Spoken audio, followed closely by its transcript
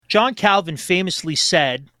John Calvin famously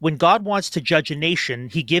said, when God wants to judge a nation,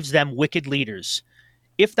 he gives them wicked leaders.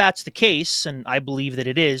 If that's the case, and I believe that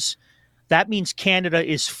it is, that means Canada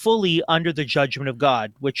is fully under the judgment of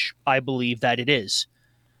God, which I believe that it is.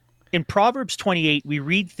 In Proverbs 28, we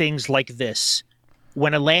read things like this.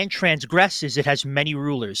 When a land transgresses, it has many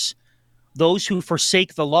rulers. Those who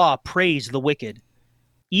forsake the law praise the wicked.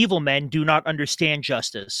 Evil men do not understand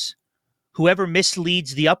justice. Whoever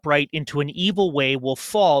misleads the upright into an evil way will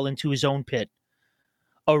fall into his own pit.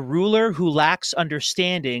 A ruler who lacks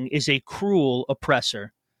understanding is a cruel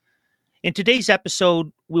oppressor. In today's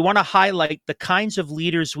episode, we want to highlight the kinds of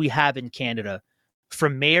leaders we have in Canada,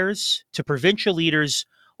 from mayors to provincial leaders,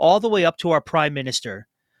 all the way up to our prime minister.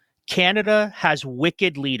 Canada has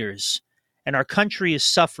wicked leaders, and our country is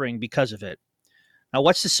suffering because of it. Now,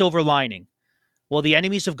 what's the silver lining? Well, the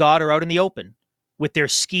enemies of God are out in the open, with their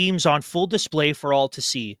schemes on full display for all to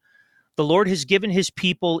see. The Lord has given his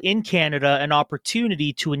people in Canada an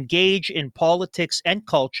opportunity to engage in politics and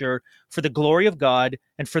culture for the glory of God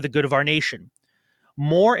and for the good of our nation.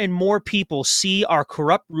 More and more people see our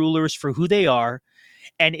corrupt rulers for who they are,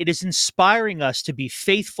 and it is inspiring us to be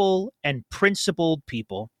faithful and principled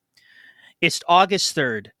people. It's August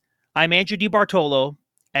 3rd. I'm Andrew DiBartolo,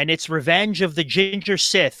 and it's Revenge of the Ginger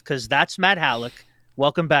Sith, because that's Matt Halleck.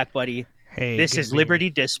 Welcome back, buddy. Hey, this is Liberty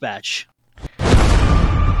Dispatch.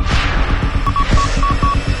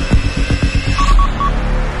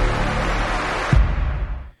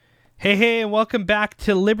 Hey, and welcome back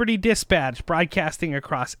to Liberty Dispatch, broadcasting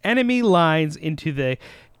across enemy lines into the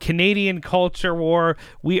Canadian culture war.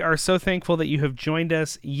 We are so thankful that you have joined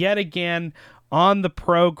us yet again on the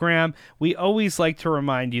program. We always like to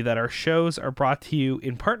remind you that our shows are brought to you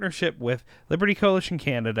in partnership with Liberty Coalition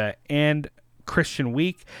Canada and Christian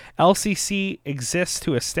Week. LCC exists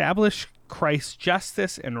to establish Christ's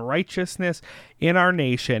justice and righteousness in our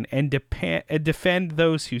nation and defend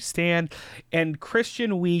those who stand. And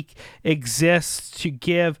Christian Week exists to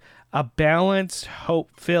give a balanced,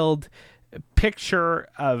 hope-filled picture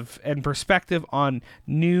of and perspective on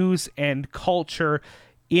news and culture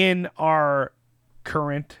in our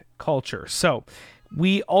current culture. So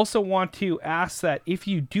we also want to ask that if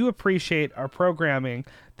you do appreciate our programming,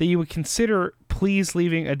 that you would consider please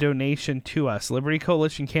leaving a donation to us.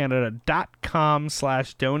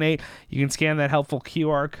 LibertyCoalitionCanada.com/donate. You can scan that helpful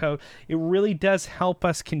QR code. It really does help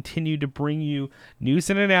us continue to bring you news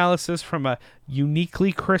and analysis from a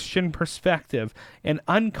uniquely Christian perspective and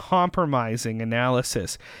uncompromising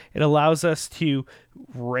analysis. It allows us to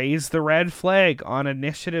raise the red flag on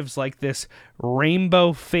initiatives like this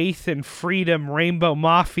Rainbow Faith and Freedom, Rainbow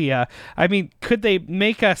Mafia. I mean, could they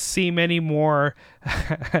make us seem any more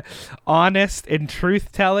honest and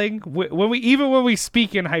truth-telling? When we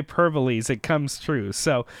speak in hyperboles, it comes true.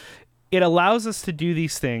 So it allows us to do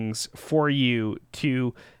these things for you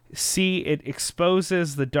to see. It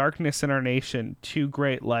exposes the darkness in our nation to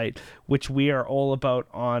great light, which we are all about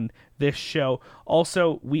on this show.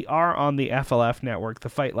 Also, we are on the FLF network, the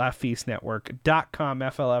Fight Laugh Feast network.com,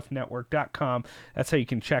 FLFnetwork.com. That's how you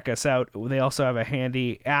can check us out. They also have a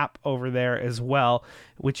handy app over there as well,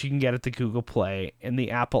 which you can get at the Google Play and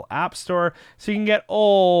the Apple App Store, so you can get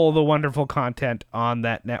all the wonderful content on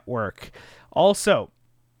that network. Also,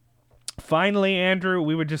 finally, Andrew,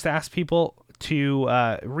 we would just ask people to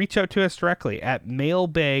reach out to us directly at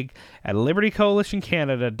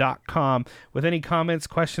mailbag@libertycoalitioncanada.com with any comments,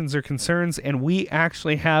 questions, or concerns. And we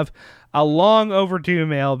actually have a long overdue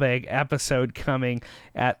mailbag episode coming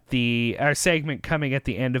our segment coming at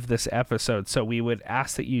the end of this episode. So we would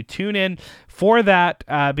ask that you tune in for that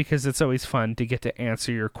because it's always fun to get to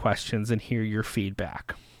answer your questions and hear your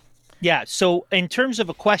feedback. Yeah, so in terms of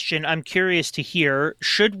a question, I'm curious to hear,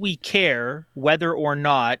 should we care whether or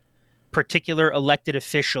not particular elected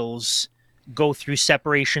officials go through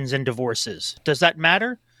separations and divorces? Does that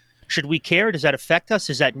matter? Should we care? Does that affect us?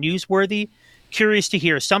 Is that newsworthy? Curious to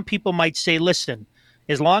hear. Some people might say, listen,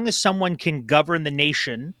 as long as someone can govern the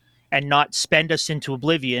nation and not spend us into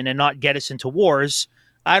oblivion and not get us into wars,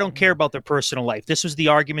 I don't care about their personal life. This was the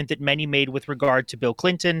argument that many made with regard to Bill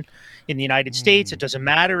Clinton in the United States. It doesn't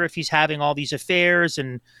matter if he's having all these affairs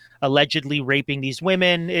and allegedly raping these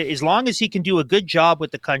women. As long as he can do a good job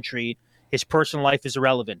with the country, his personal life is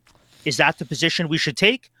irrelevant. Is that the position we should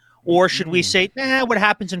take? Or should we say, what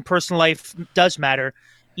happens in personal life does matter?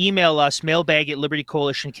 Email us,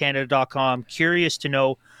 mailbag@libertycoalitioncanada.com. Curious to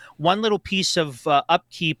know. One little piece of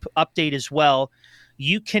update as well.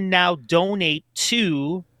 You can now donate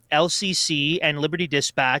to LCC and Liberty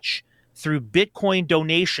Dispatch through Bitcoin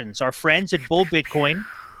donations. Our friends at Bull Bitcoin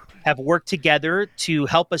have worked together to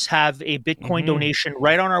help us have a Bitcoin donation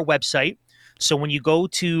right on our website. So when you go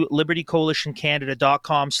to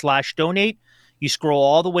libertycoalitioncanada.com/donate, you scroll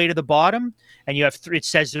all the way to the bottom, and you have it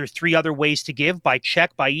says there are 3 other ways to give: by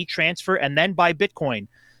check, by e-transfer, and then by Bitcoin.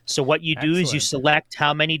 So what you do is you select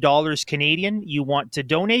how many dollars Canadian you want to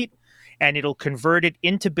donate, and it'll convert it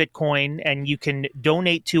into Bitcoin, and you can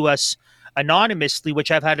donate to us anonymously, which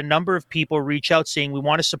I've had a number of people reach out saying, we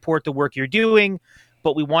want to support the work you're doing,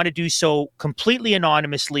 but we want to do so completely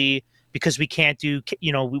anonymously because we can't do,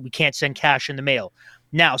 we can't send cash in the mail.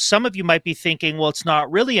 Now, some of you might be thinking, well, it's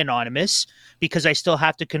not really anonymous because I still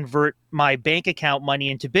have to convert my bank account money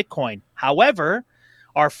into Bitcoin. However,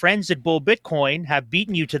 our friends at Bull Bitcoin have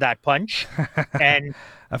beaten you to that punch. And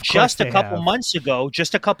just a couple months ago,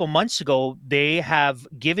 they have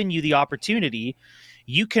given you the opportunity.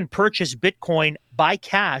 You can purchase Bitcoin by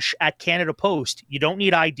cash at Canada Post. You don't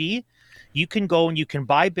need ID. You can go and you can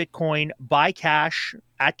buy Bitcoin by cash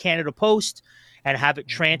at Canada Post and have it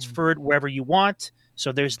transferred wherever you want.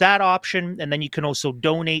 So there's that option. And then you can also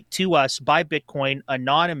donate to us by Bitcoin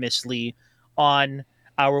anonymously on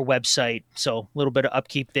our website. So a little bit of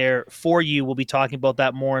upkeep there for you. We'll be talking about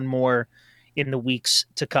that more and more in the weeks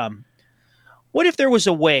to come. What if there was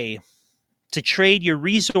a way to trade your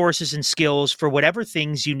resources and skills for whatever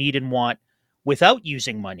things you need and want without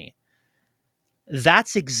using money?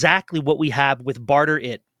 That's exactly what we have with Barter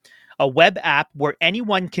It, a web app where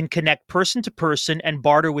anyone can connect person to person and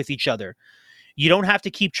barter with each other. You don't have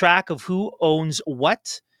to keep track of who owns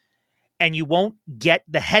what, and you won't get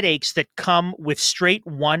the headaches that come with straight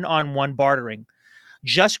one-on-one bartering.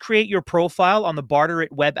 Just create your profile on the Barter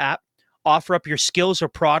It web app, offer up your skills or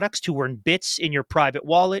products to earn bits in your private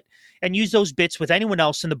wallet, and use those bits with anyone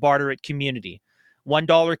else in the Barter It community.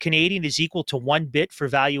 $1 Canadian is equal to 1 bit for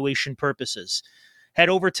valuation purposes. Head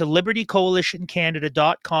over to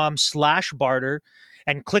libertycoalitioncanada.com/barter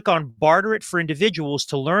and click on Barter It for individuals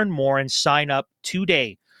to learn more and sign up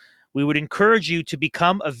today. We would encourage you to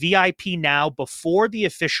become a VIP now before the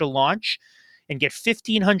official launch and get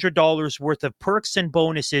 $1,500 worth of perks and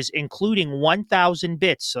bonuses, including 1,000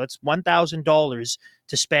 bits. So that's $1,000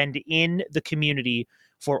 to spend in the community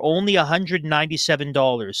for only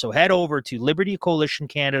 $197. So head over to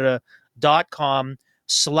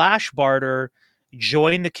libertycoalitioncanada.com/barter.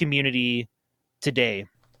 Join the community today.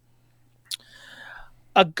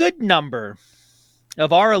 A good number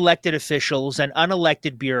of our elected officials and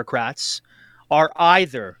unelected bureaucrats are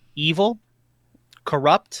either evil,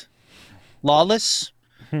 corrupt, lawless,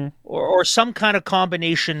 or some kind of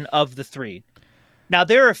combination of the three. Now,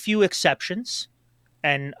 there are a few exceptions,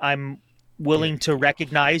 and I'm willing to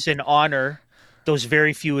recognize and honor those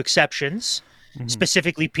very few exceptions,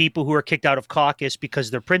 specifically people who are kicked out of caucus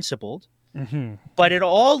because they're principled. But at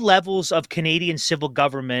all levels of Canadian civil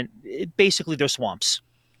government, basically they're swamps.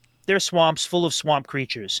 They're swamps full of swamp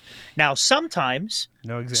creatures. Now, sometimes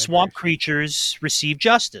swamp creatures receive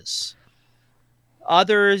justice.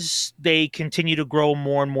 Others, they continue to grow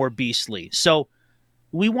more and more beastly. So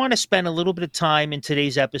we want to spend a little bit of time in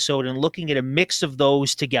today's episode and looking at a mix of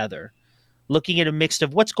those together, looking at a mix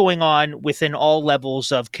of what's going on within all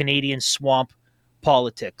levels of Canadian swamp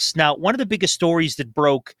politics. Now, one of the biggest stories that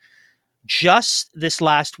broke just this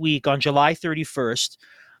last week on July 31st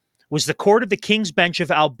was the Court of the King's Bench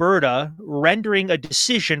of Alberta rendering a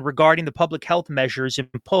decision regarding the public health measures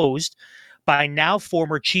imposed by now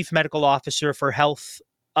former Chief Medical Officer for Health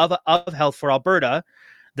of Health for Alberta,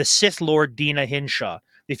 the Sith Lord Dina Hinshaw.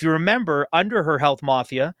 If you remember, under her health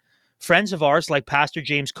mafia, friends of ours like Pastor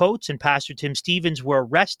James Coates and Pastor Tim Stevens were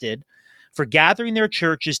arrested for gathering their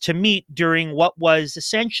churches to meet during what was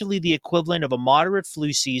essentially the equivalent of a moderate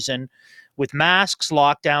flu season with masks,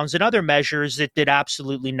 lockdowns, and other measures that did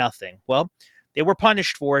absolutely nothing. Well, they were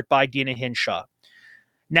punished for it by Dina Hinshaw.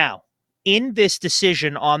 Now, in this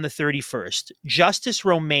decision on the 31st, Justice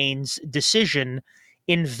Romaine's decision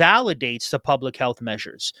invalidates the public health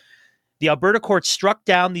measures. The Alberta court struck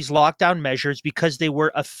down these lockdown measures because they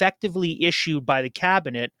were effectively issued by the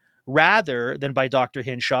cabinet rather than by Dr.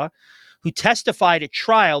 Hinshaw, who testified at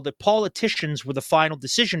trial that politicians were the final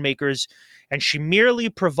decision makers and she merely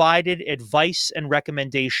provided advice and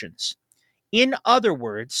recommendations. In other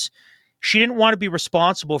words, she didn't want to be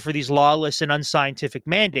responsible for these lawless and unscientific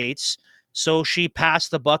mandates, so she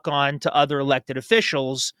passed the buck on to other elected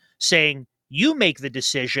officials, saying, you make the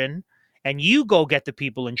decision and you go get the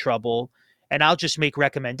people in trouble, and I'll just make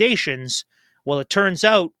recommendations. Well, it turns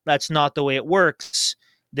out that's not the way it works,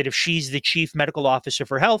 that if she's the chief medical officer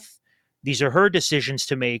for health, these are her decisions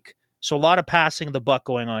to make. So a lot of passing the buck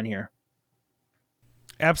going on here.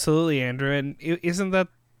 Absolutely, Andrew. And isn't that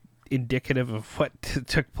indicative of what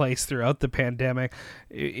took place throughout the pandemic.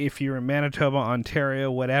 If you're in Manitoba, Ontario,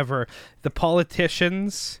 whatever, the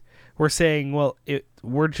politicians were saying, well,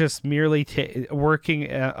 we're just merely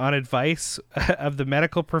working on advice of the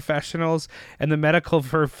medical professionals, and the medical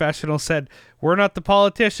professionals said, we're not the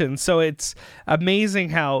politicians. So it's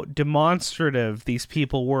amazing how demonstrative these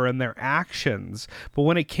people were in their actions, but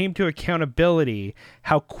when it came to accountability,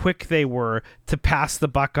 how quick they were to pass the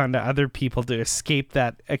buck on to other people to escape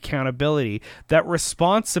that accountability, that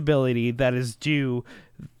responsibility that is due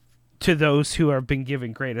to those who have been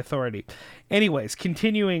given great authority. Anyways,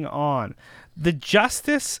 continuing on, the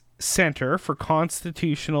Justice Center for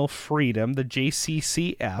Constitutional Freedom, the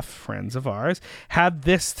JCCF, friends of ours, had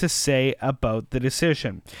this to say about the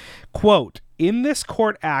decision. Quote, in this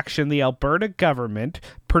court action, the Alberta government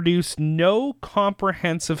produced no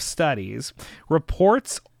comprehensive studies,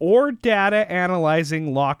 reports, or data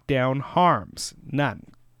analyzing lockdown harms. None.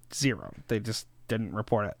 Zero. They just didn't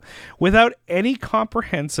report it. Without any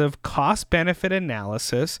comprehensive cost-benefit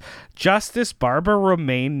analysis, Justice Barbara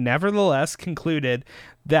Romaine nevertheless concluded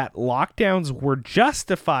that lockdowns were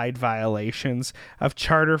justified violations of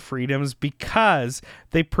charter freedoms because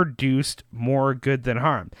they produced more good than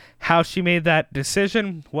harm. How she made that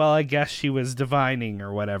decision? Well, I guess she was divining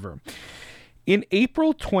or whatever. In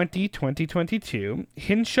April 2022,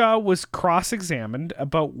 Hinshaw was cross-examined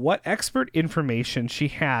about what expert information she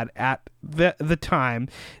had at the time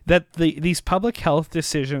that these public health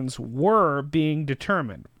decisions were being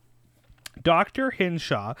determined. Dr.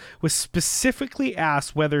 Hinshaw was specifically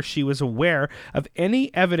asked whether she was aware of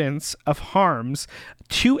any evidence of harms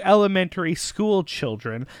to elementary school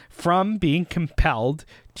children from being compelled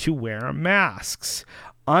to wear masks.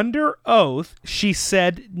 Under oath, she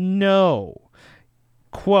said no.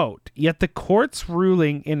 Quote, yet the court's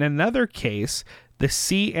ruling in another case, the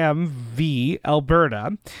CMV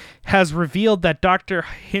Alberta, has revealed that Dr.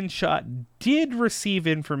 Hinshaw did receive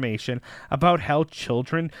information about how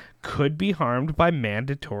children could be harmed by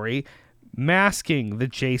mandatory masking, the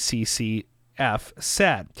JCCF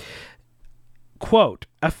said. Quote,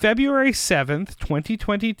 a February 7th,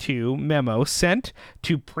 2022 memo sent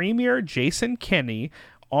to Premier Jason Kenney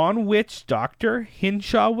on which Dr.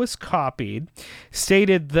 Hinshaw was copied,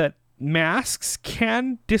 stated that masks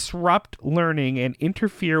can disrupt learning and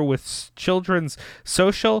interfere with children's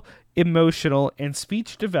social, emotional, and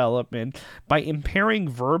speech development by impairing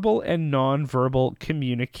verbal and nonverbal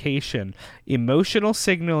communication, emotional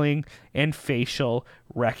signaling, and facial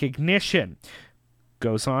recognition.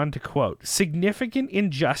 Goes on to quote, significant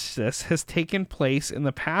injustice has taken place in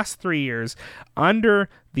the past 3 years under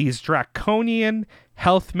these draconian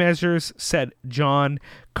health measures, said John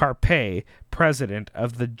Carpe, president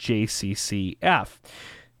of the JCCF.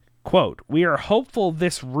 Quote, we are hopeful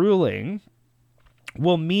this ruling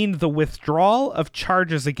will mean the withdrawal of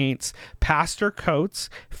charges against Pastor Coates,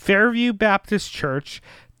 Fairview Baptist Church,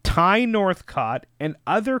 Ty Northcott, and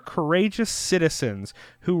other courageous citizens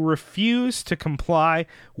who refuse to comply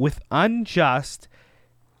with unjust,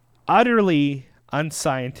 utterly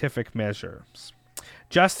unscientific measures.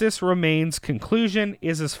 Justice Romaine's conclusion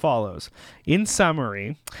is as follows. In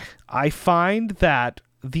summary, I find that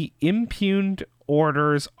the impugned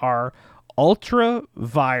orders are ultra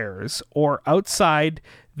vires or outside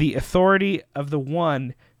the authority of the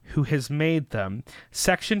one who has made them.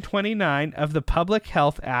 Section 29 of the Public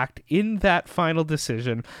Health Act, in that final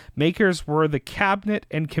decision, makers were the cabinet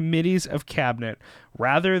and committees of cabinet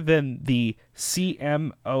rather than the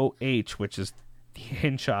CMOH, which is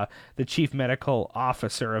Hinshaw, the Chief Medical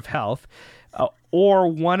Officer of Health, or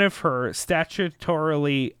one of her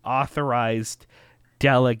statutorily authorized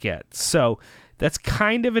delegates. So that's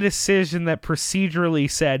kind of a decision that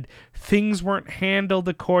procedurally said things weren't handled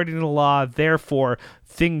according to law, therefore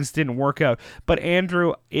things didn't work out. But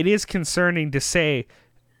Andrew, it is concerning to say,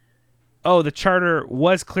 oh, the charter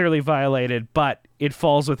was clearly violated, but it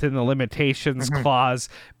falls within the limitations clause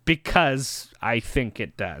because I think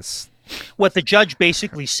it does. What the judge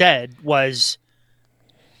basically said was,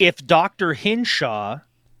 if Dr. Hinshaw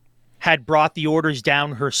had brought the orders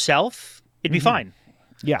down herself, it'd be fine.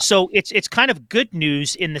 Yeah. So it's kind of good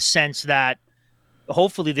news in the sense that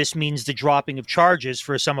hopefully this means the dropping of charges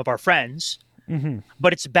for some of our friends.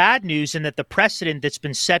 But it's bad news in that the precedent that's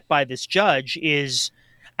been set by this judge is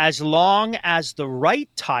as long as the right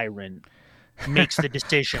tyrant makes the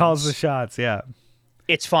decisions, calls the shots, yeah,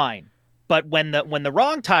 it's fine. But when the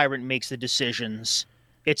wrong tyrant makes the decisions,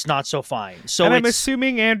 it's not so fine. So and I'm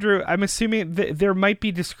assuming, Andrew, there might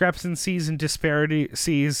be discrepancies and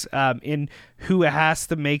disparities in who has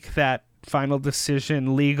to make that final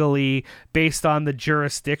decision legally based on the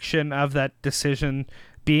jurisdiction of that decision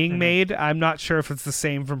being made. I'm not sure if it's the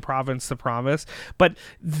same from province to province, but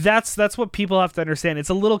that's what people have to understand. It's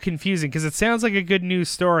a little confusing because it sounds like a good news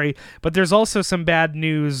story, but there's also some bad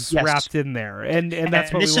news wrapped in there, and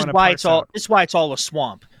that's what this we is want to why parse out. this is why it's all a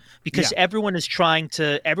swamp, because everyone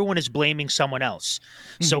is blaming someone else.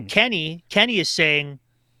 So Kenny is saying,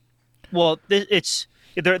 well,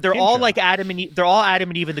 they're all like Adam and Eve, they're all Adam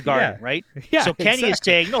and Eve in the garden, right? Yeah. So Kenny is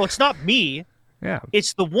saying, no, it's not me. Yeah.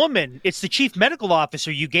 It's the woman. It's the chief medical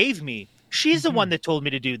officer you gave me. She's the one that told me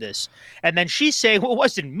to do this. And then she's saying, well, it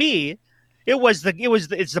wasn't me.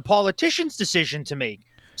 It's the politician's decision to make.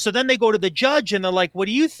 So then they go to the judge and they're like, what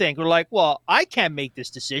do you think? We're like, well, I can't make this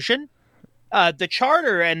decision. The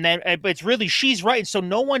charter, but it's really, she's right. So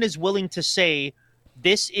no one is willing to say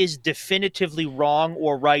this is definitively wrong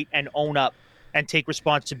or right and own up and take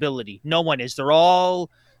responsibility. No one is.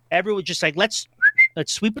 Everyone just like, let's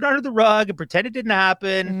sweep it under the rug and pretend it didn't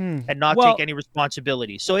happen and not take any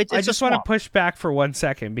responsibility. So I just want to push back for 1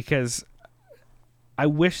 second because I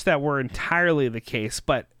wish that were entirely the case.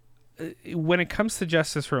 But when it comes to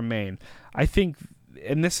Justice Romain, I think,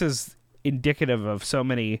 and this is indicative of so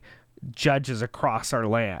many judges across our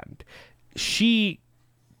land, she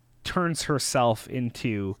turns herself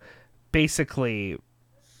into basically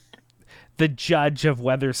the judge of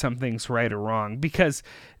whether something's right or wrong. Because,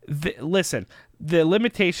 listen, the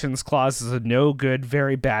limitations clause is a no good,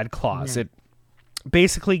 very bad clause. It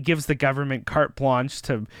basically gives the government carte blanche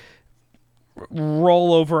to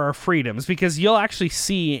roll over our freedoms, because you'll actually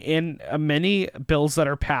see in many bills that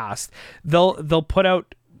are passed, they'll put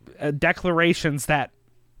out declarations that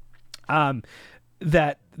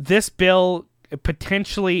that this bill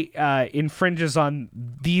potentially infringes on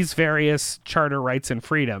these various charter rights and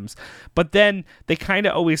freedoms, but then they kind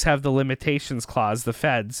of always have the limitations clause, the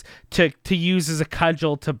feds, to use as a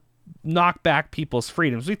cudgel to knock back people's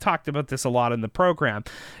freedoms. We talked about this a lot in the program,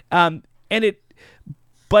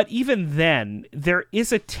 but even then, there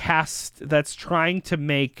is a test that's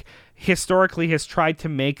historically has tried to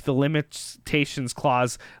make the limitations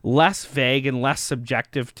clause less vague and less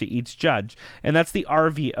subjective to each judge. And that's the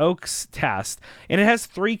R.V. Oakes test. And it has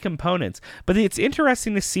 3 components. But it's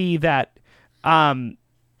interesting to see that, and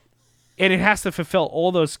it has to fulfill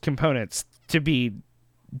all those components to be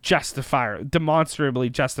demonstrably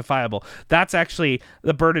justifiable. That's actually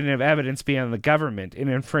the burden of evidence being on the government in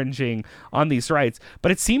infringing on these rights.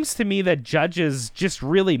 But it seems to me that judges just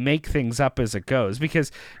really make things up as it goes,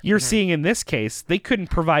 because you're seeing in this case, they couldn't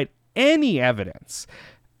provide any evidence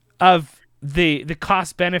of the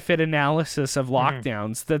cost benefit analysis of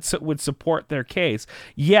lockdowns that would support their case.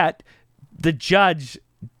 Yet the judge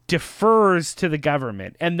defers to the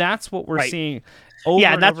government, and that's what we're seeing.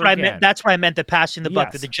 And that's what I meant. That's what I meant. That passing the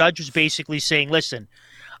buck. That the judge was basically saying, "Listen,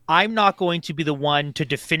 I'm not going to be the one to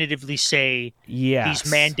definitively say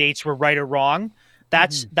these mandates were right or wrong.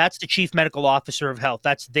 That's the chief medical officer of health.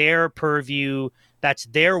 That's their purview. That's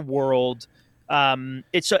their world.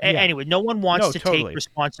 Anyway. No one wants to take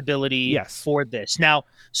responsibility for this now.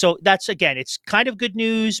 So that's, again, it's kind of good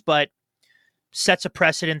news, but sets a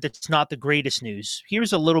precedent that's not the greatest news.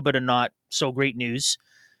 Here's a little bit of not so great news.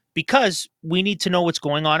 Because we need to know what's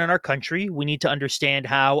going on in our country. We need to understand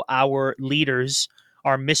how our leaders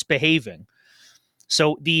are misbehaving.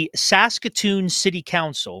 So the Saskatoon City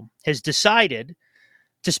Council has decided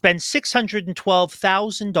to spend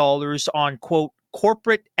 $612,000 on, quote,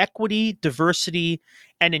 corporate equity, diversity,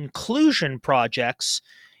 and inclusion projects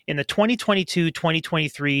in the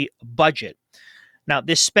 2022-2023 budget. Now,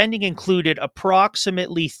 this spending included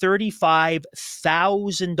approximately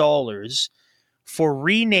 $35,000 for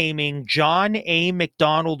renaming John A.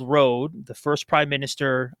 Macdonald Road, the first Prime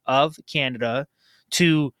Minister of Canada,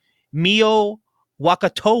 to Mio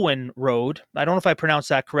Wakatoan Road. I don't know if I pronounced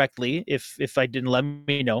that correctly. If I didn't, let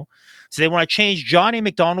me know. So they want to change John A.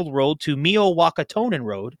 Macdonald Road to Mio Wakatoan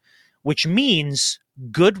Road, which means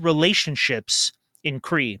good relationships in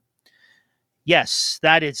Cree. Yes,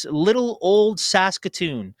 that is little old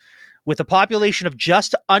Saskatoon, with a population of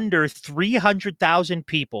just under 300,000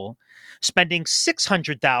 people, spending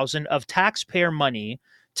 $600,000 of taxpayer money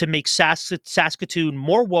to make Saskatoon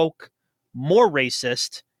more woke, more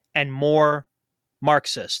racist, and more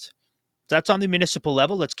Marxist. That's on the municipal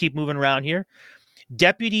level. Let's keep moving around here.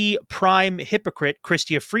 Deputy Prime Hypocrite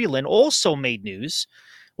Chrystia Freeland also made news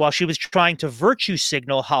while she was trying to virtue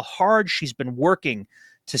signal how hard she's been working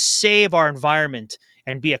to save our environment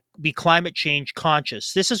and be climate change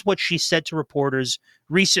conscious. This is what she said to reporters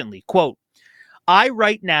recently. Quote, "I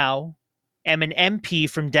right now am an MP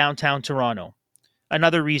from downtown Toronto."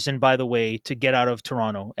 Another reason, by the way, to get out of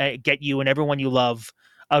Toronto, get you and everyone you love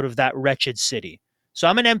out of that wretched city. So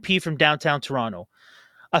I'm an MP from downtown Toronto.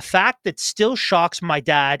 A fact that still shocks my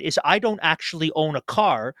dad is I don't actually own a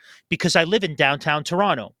car because I live in downtown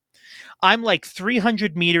Toronto. I'm like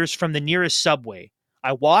 300 meters from the nearest subway.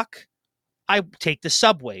 I walk, I take the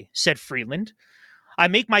subway, said Freeland. I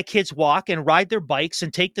make my kids walk and ride their bikes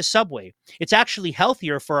and take the subway. It's actually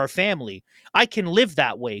healthier for our family. I can live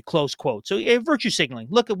that way, close quote. So virtue signaling.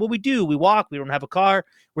 Look at what we do. We walk. We don't have a car.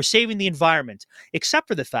 We're saving the environment, except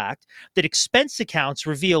for the fact that expense accounts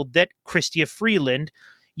revealed that Chrystia Freeland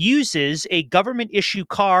uses a government issue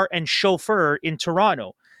car and chauffeur in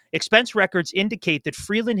Toronto. Expense records indicate that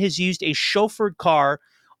Freeland has used a chauffeured car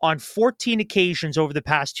on 14 occasions over the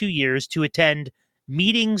past 2 years to attend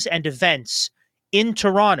meetings and events in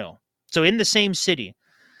Toronto, so in the same city.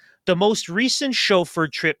 The most recent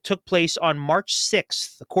chauffeured trip took place on March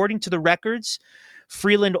 6th. According to the records,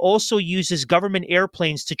 Freeland also uses government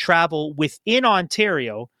airplanes to travel within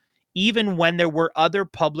Ontario, even when there were other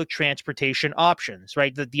public transportation options,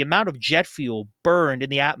 right? The amount of jet fuel burned in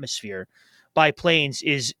the atmosphere by planes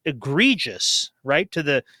is egregious, right? To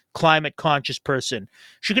the climate conscious person.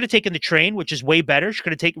 She could have taken the train, which is way better. She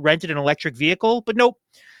could have rented an electric vehicle, but nope.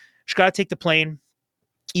 She got to take the plane,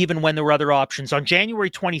 even when there were other options. On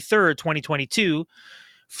January 23rd, 2022,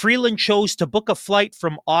 Freeland chose to book a flight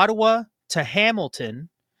from Ottawa to Hamilton,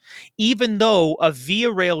 even though a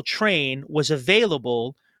Via Rail train was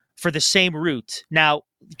available for the same route. Now,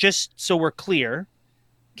 just so we're clear,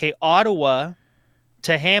 okay, Ottawa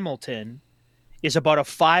to Hamilton is about a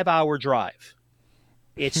 5-hour drive.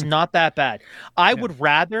 It's not that bad. I would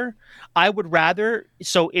rather,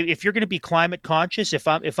 so if you're going to be climate conscious, if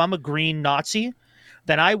I'm a green Nazi,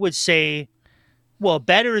 then I would say, well,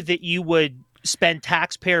 better that you would spend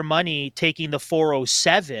taxpayer money taking the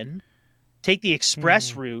 407, take the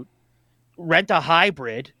express route, rent a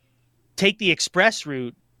hybrid, take the express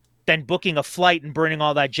route, than booking a flight and burning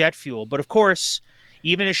all that jet fuel. But of course,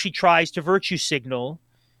 even as she tries to virtue signal,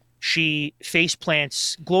 she face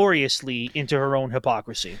plants gloriously into her own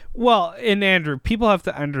hypocrisy. Well, and Andrew, people have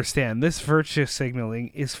to understand this virtue signaling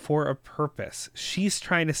is for a purpose. She's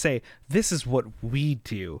trying to say, this is what we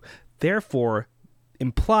do. Therefore,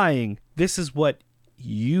 implying this is what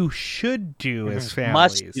you should do as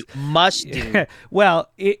families. Must do.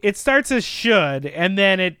 Well, it starts as should, and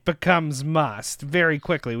then it becomes must very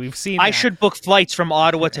quickly. We've seen I should book flights from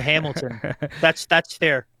Ottawa to Hamilton. That's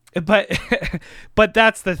fair. But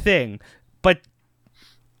that's the thing. But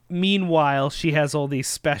meanwhile, she has all these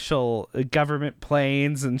special government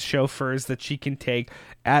planes and chauffeurs that she can take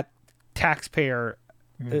at taxpayer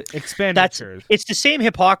expenditures. It's the same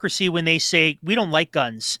hypocrisy when they say, we don't like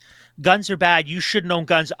guns. Guns are bad. You shouldn't own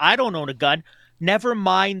guns. I don't own a gun. Never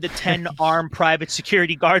mind the 10 armed private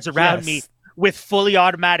security guards around me with fully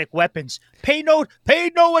automatic weapons. Pay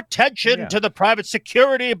no attention to the private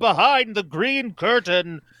security behind the green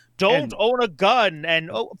curtain. Don't own a gun.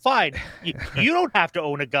 And fine, you don't have to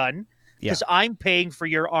own a gun because I'm paying for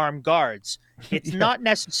your armed guards. It's not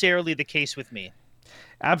necessarily the case with me.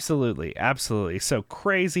 Absolutely. So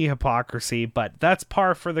crazy hypocrisy, but that's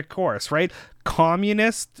par for the course, right?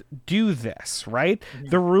 Communists do this, right? Mm-hmm.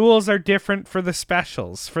 The rules are different for the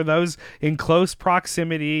specials, for those in close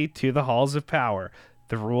proximity to the halls of power.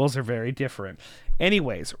 The rules are very different.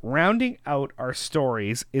 Anyways, rounding out our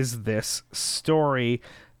stories is this story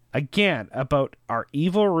again about our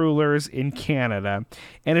evil rulers in Canada,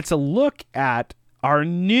 and it's a look at our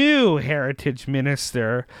new heritage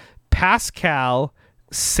minister, Pascal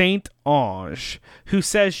Saint-Onge, who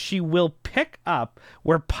says she will pick up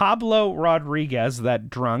where Pablo Rodriguez, that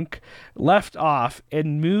drunk, left off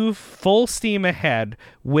and move full steam ahead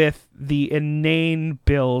with the inane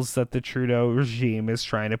bills that the Trudeau regime is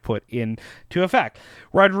trying to put into effect.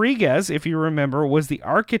 Rodriguez, if you remember, was the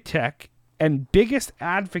architect and biggest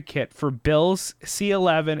advocate for bills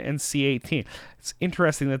C11 and C18. It's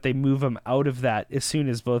interesting that they move them out of that as soon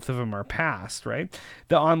as both of them are passed, right?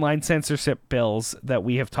 The online censorship bills that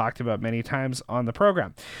we have talked about many times on the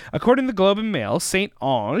program. According to the Globe and Mail,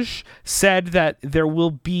 Saint-Onge said that there will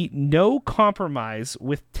be no compromise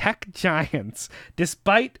with tech giants,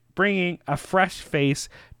 despite bringing a fresh face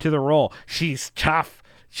to the role. She's tough.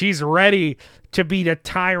 She's ready to be a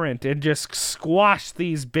tyrant and just squash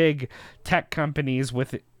these big tech companies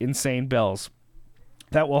with insane bills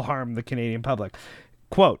that will harm the Canadian public.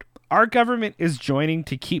 Quote, our government is going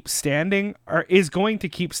to keep standing our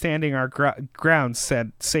ground,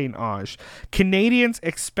 said Saint-Onge. Canadians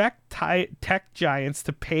expect tech giants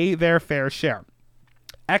to pay their fair share.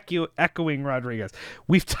 Echoing Rodriguez.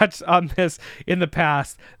 We've touched on this in the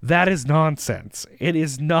past. That is nonsense. It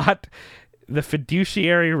is not the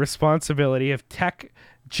fiduciary responsibility of tech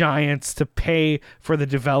giants to pay for the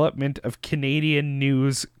development of Canadian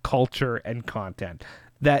news, culture, and content.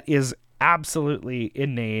 That is absolutely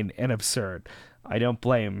inane and absurd. I don't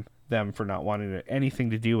blame them for not wanting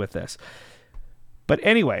anything to do with this. But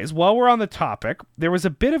anyways, while we're on the topic, there was a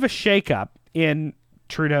bit of a shakeup in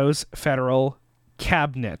Trudeau's federal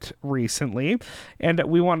cabinet recently, and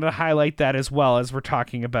we wanted to highlight that as well as we're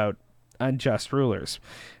talking about unjust rulers.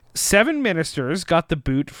 7 ministers got the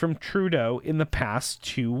boot from Trudeau in the past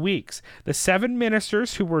 2 weeks. The 7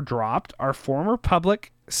 ministers who were dropped are former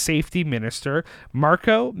Public Safety Minister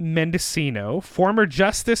Marco Mendicino, former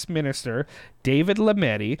Justice Minister David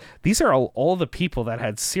Lametti. These are all the people that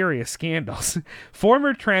had serious scandals.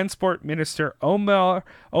 Former Transport Minister Omar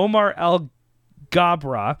El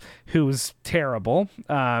Gabra, who's terrible,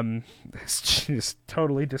 just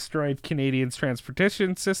totally destroyed Canadians'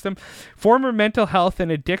 transportation system. Former Mental Health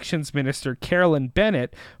and Addictions Minister Carolyn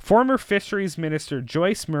Bennett. Former Fisheries Minister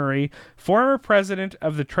Joyce Murray. Former President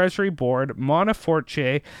of the Treasury Board Mona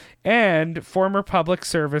Fortier. And former Public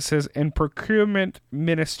Services and Procurement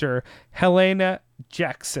Minister Helena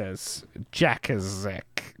Jaczek.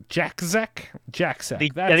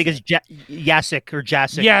 I think it's Jacek or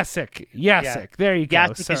Jacek. Jacek. Yeah. There you go.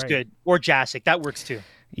 Jacek is good. Or Jacek. That works too.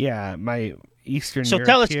 Yeah, my Eastern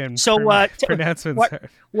European pronouncements.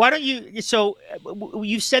 Why don't you... So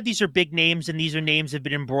you've said these are big names, and these are names that have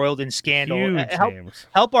been embroiled in scandal.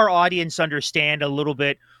 Help our audience understand a little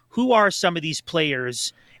bit, who are some of these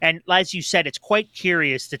players? And as you said, it's quite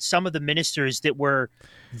curious that some of the ministers that were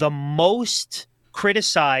the most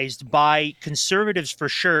criticized by conservatives for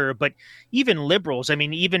sure, but even liberals. I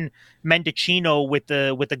mean, even Mendicino with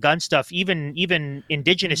the gun stuff, even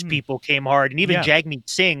indigenous people came hard, and even Jagmeet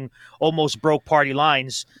Singh almost broke party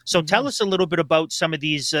lines. So tell us a little bit about some of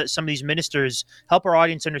these ministers. Help our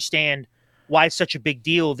audience understand why it's such a big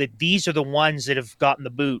deal that these are the ones that have gotten the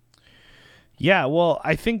boot. Yeah, well,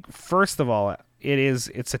 I think first of all,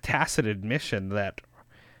 it's a tacit admission that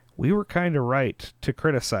we were kind of right to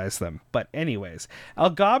criticize them. But anyways,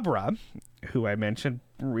 El Gabra, who I mentioned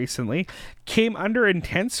recently, came under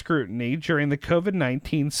intense scrutiny during the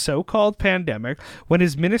COVID-19 so-called pandemic when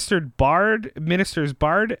his ministers barred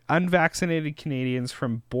unvaccinated Canadians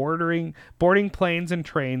from boarding planes and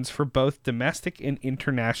trains for both domestic and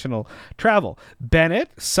international travel.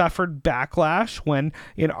 Bennett suffered backlash when,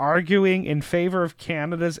 in arguing in favor of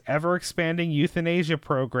Canada's ever-expanding euthanasia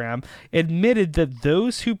program, admitted that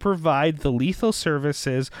those who provide the lethal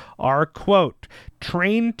services are, quote,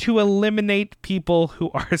 trained to eliminate people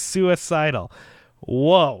who are suicidal.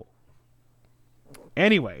 Whoa.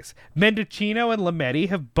 Anyways, Mendicino and Lametti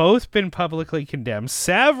have both been publicly condemned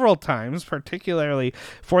several times, particularly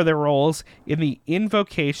for their roles in the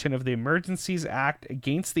invocation of the Emergencies Act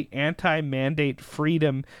against the anti-mandate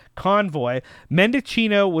Freedom Convoy.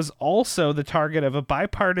 Mendicino was also the target of a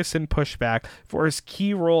bipartisan pushback for his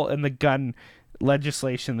key role in the gun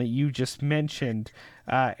legislation that you just mentioned,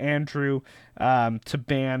 Andrew, to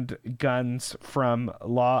ban guns from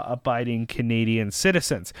law-abiding Canadian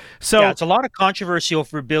citizens. So it's a lot of controversy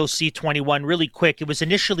over Bill C-21. Really quick, it was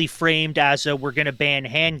initially framed as we're going to ban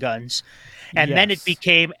handguns, and then it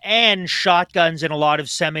became and shotguns and a lot of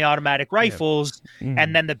semi-automatic rifles,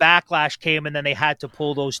 and then the backlash came, and then they had to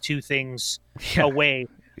pull those two things away.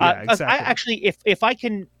 Exactly. If I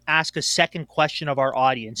can ask a second question of our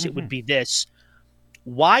audience, it would be this.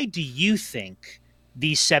 Why do you think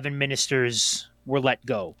these 7 ministers were let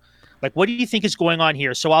go? Like, what do you think is going on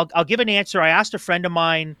here? So I'll give an answer. I asked a friend of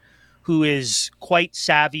mine who is quite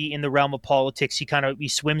savvy in the realm of politics. He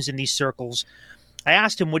swims in these circles. I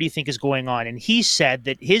asked him, what do you think is going on? And he said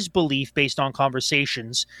that his belief, based on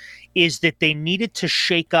conversations, is that they needed to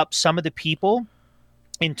shake up some of the people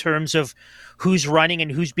in terms of who's running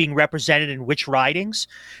and who's being represented in which ridings,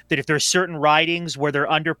 that if there's certain ridings where they're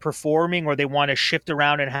underperforming or they want to shift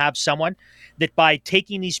around and have someone, that by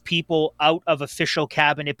taking these people out of official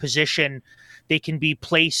cabinet position, they can be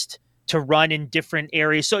placed to run in different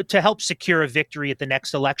areas. So to help secure a victory at the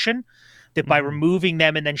next election, that by removing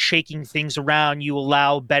them and then shaking things around, you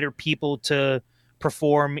allow better people to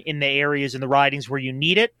perform in the areas and the ridings where you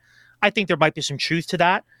need it. I think there might be some truth to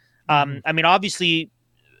that. I mean, obviously,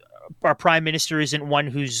 our prime minister isn't one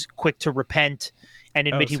who's quick to repent and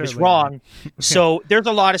admit he was wrong. So there's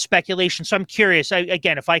a lot of speculation. So I'm curious,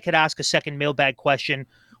 again, if I could ask a second mailbag question,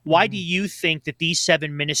 why do you think that these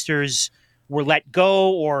 7 ministers were let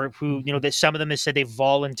go, or who, that some of them have said they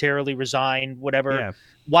voluntarily resigned, whatever? Yeah.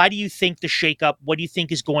 Why do you think the shakeup? What do you think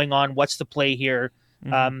is going on? What's the play here?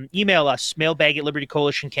 Email us,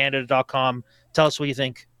 mailbag@libertycoalitioncanada.com. Tell us what you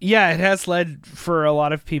think. Yeah, it has led for a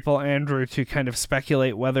lot of people, Andrew, to kind of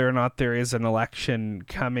speculate whether or not there is an election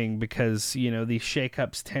coming because, these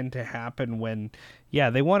shakeups tend to happen when,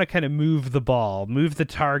 they want to kind of move the ball, move the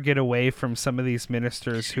target away from some of these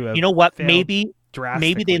ministers who have You know what? failed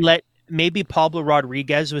drastically. Maybe Pablo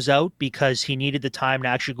Rodriguez was out because he needed the time to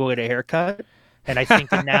actually go get a haircut. And I think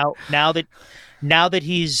that now that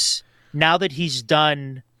he's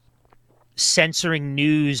done censoring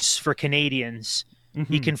news for Canadians,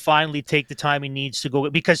 he can finally take the time he needs to go,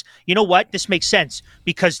 because you know what? This makes sense,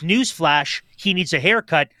 because newsflash, he needs a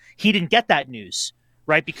haircut. He didn't get that news,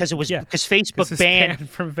 right? Because because Facebook banned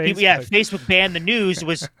from Facebook. Facebook banned the news. It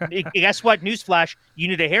was guess what? Newsflash, you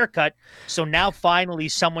need a haircut. So now finally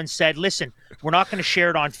someone said, listen, we're not going to share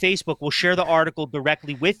it on Facebook. We'll share the article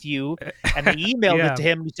directly with you. And they emailed it to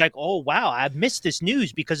him. He's like, oh, wow, I've missed this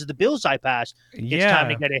news because of the bills I passed. It's time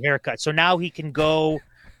to get a haircut. So now he can go,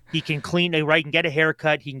 he can clean, right, and get a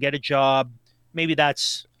haircut. He can get a job. Maybe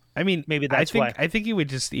that's why. I think he would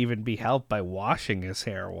just even be helped by washing his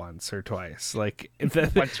hair once or twice. Like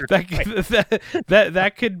that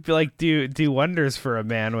could like do wonders for a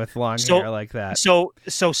man with long hair like that. So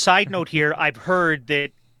side note here, I've heard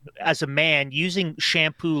that as a man, using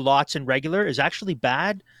shampoo lots and regular is actually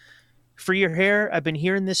bad for your hair. I've been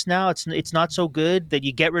hearing this now. It's not so good, that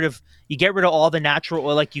you get rid of all the natural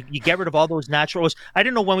oil, like you get rid of all those natural oils. I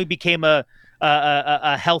didn't know when we became a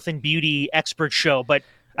health and beauty expert show, but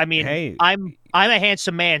I mean, hey, I'm a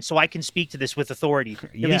handsome man, so I can speak to this with authority.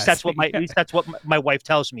 At least that's what my wife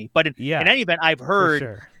tells me. But in any event, I've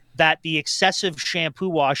heard that the excessive shampoo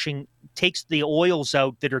washing takes the oils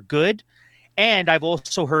out that are good. And I've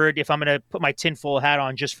also heard, if I'm going to put my tinfoil hat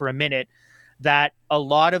on just for a minute, that a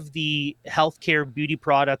lot of the healthcare beauty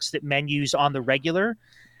products that men use on the regular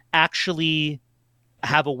actually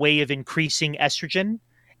have a way of increasing estrogen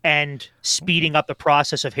and speeding up the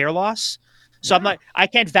process of hair loss. So I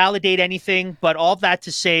can't validate anything, but all that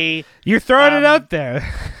to say, you're throwing it out there.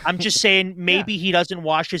 I'm just saying maybe he doesn't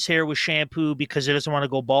wash his hair with shampoo because he doesn't want to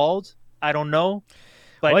go bald. I don't know.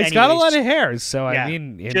 But he's got a lot of hairs, so I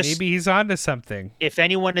mean, just, maybe he's onto something. If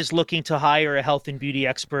anyone is looking to hire a health and beauty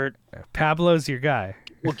expert, Pablo's your guy.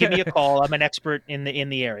 Well, give me a call. I'm an expert in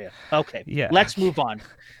the area. Okay, let's move on.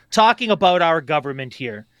 Talking about our government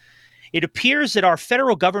here. It appears that our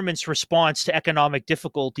federal government's response to economic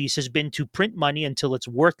difficulties has been to print money until it's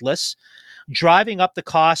worthless, driving up the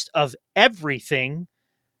cost of everything,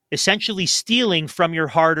 essentially stealing from your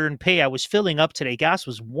hard-earned pay. I was filling up today. Gas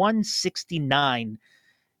was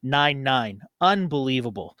 $169.99.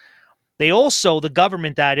 Unbelievable. The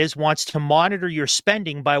government that is, wants to monitor your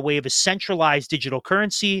spending by way of a centralized digital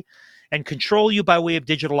currency and control you by way of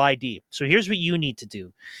digital ID. So here's what you need to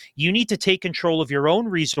do. You need to take control of your own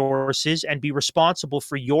resources and be responsible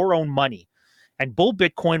for your own money. And Bull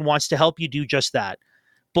Bitcoin wants to help you do just that.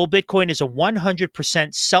 Bull Bitcoin is a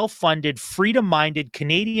 100% self-funded, freedom-minded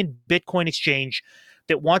Canadian Bitcoin exchange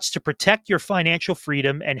that wants to protect your financial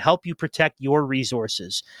freedom and help you protect your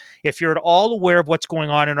resources. If you're at all aware of what's going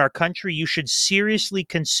on in our country, you should seriously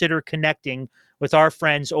consider connecting with our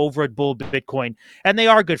friends over at Bull Bitcoin. And they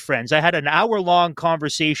are good friends. I had an hour-long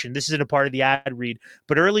conversation. This isn't a part of the ad read,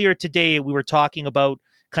 but earlier today we were talking about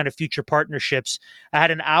kind of future partnerships. I had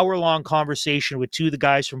an hour-long conversation with two of the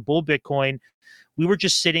guys from Bull Bitcoin. We were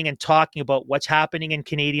just sitting and talking about what's happening in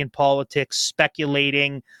Canadian politics,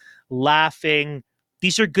 speculating, laughing.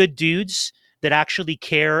 These are good dudes that actually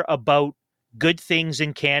care about good things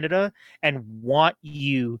in Canada and want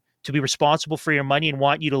you to be responsible for your money and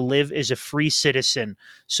want you to live as a free citizen.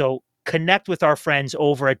 So connect with our friends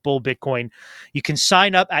over at Bull Bitcoin. You can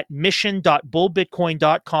sign up at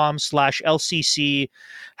mission.bullbitcoin.com/LCC.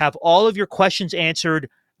 Have all of your questions answered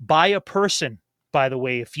by a person, by the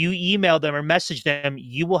way. If you email them or message them,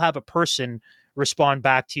 you will have a person respond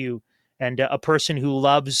back to you, and a person who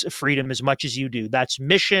loves freedom as much as you do. That's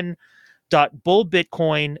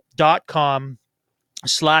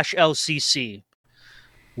mission.bullbitcoin.com/LCC.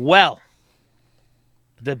 Well,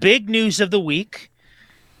 the big news of the week,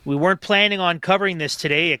 we weren't planning on covering this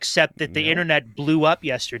today, except that the internet blew up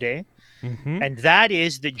yesterday. Mm-hmm. And that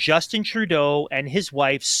is that Justin Trudeau and his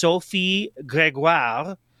wife, Sophie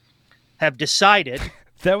Gregoire, have decided...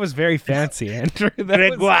 That was very fancy, Andrew.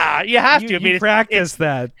 Gregoire. You have to. You practice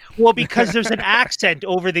that. Well, because there's an accent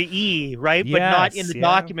over the E, right? But not in the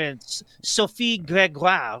documents. Sophie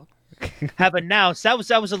Gregoire have announced. That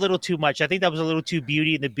was a little too much. I think that was a little too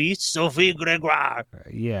Beauty and the Beast. Sophie Gregoire.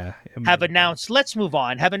 Have announced. Let's move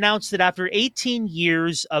on. Have announced that after 18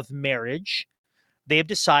 years of marriage, they have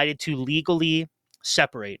decided to legally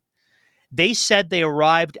separate. They said they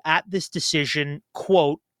arrived at this decision,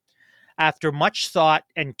 quote, after much thought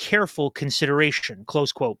and careful consideration,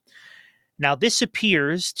 close quote. Now, this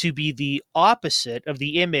appears to be the opposite of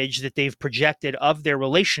the image that they've projected of their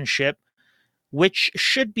relationship, which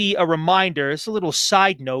should be a reminder. It's a little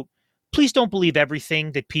side note. Please don't believe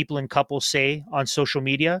everything that people and couples say on social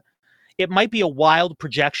media. It might be a wild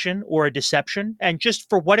projection or a deception. And just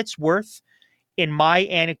for what it's worth, in my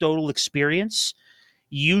anecdotal experience,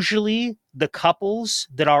 usually the couples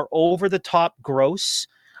that are over the top gross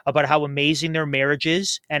about how amazing their marriage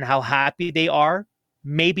is and how happy they are,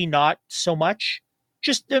 maybe not so much.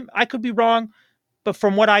 Just, I could be wrong, but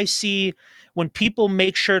from what I see, when people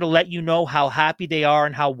make sure to let you know how happy they are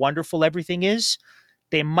and how wonderful everything is,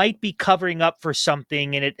 they might be covering up for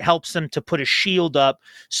something, and it helps them to put a shield up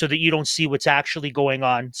so that you don't see what's actually going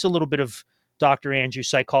on. It's a little bit of Dr. Andrew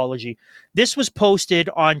psychology. This was posted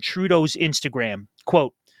on Trudeau's Instagram.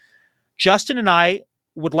 Quote, Justin and I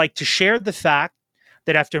would like to share the fact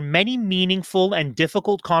that after many meaningful and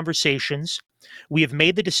difficult conversations, we have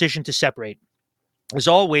made the decision to separate. As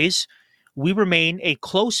always, we remain a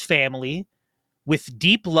close family with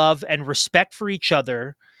deep love and respect for each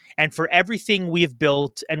other and for everything we have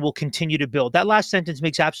built and will continue to build. That last sentence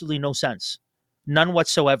makes absolutely no sense. None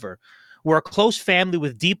whatsoever. We're a close family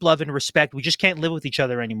with deep love and respect. We just can't live with each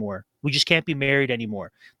other anymore. We just can't be married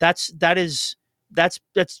anymore. That's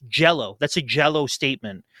jello. That's a jello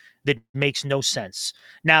statement that makes no sense.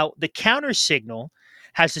 Now, the counter signal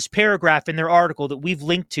has this paragraph in their article that we've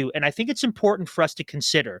linked to, and I think it's important for us to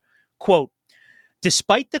consider. Quote,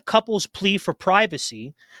 despite the couple's plea for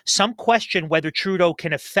privacy, some question whether Trudeau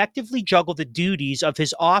can effectively juggle the duties of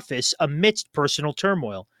his office amidst personal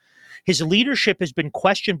turmoil. His leadership has been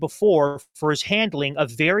questioned before for his handling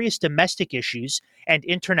of various domestic issues and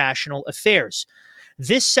international affairs.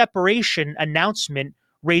 This separation announcement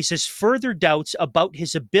raises further doubts about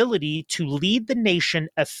his ability to lead the nation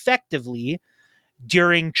effectively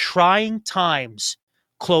during trying times,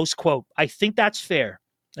 close quote. I think that's fair.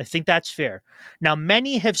 Now,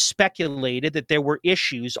 many have speculated that there were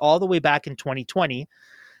issues all the way back in 2020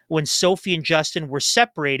 when Sophie and Justin were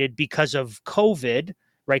separated because of COVID,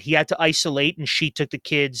 right? He had to isolate and she took the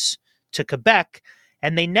kids to Quebec,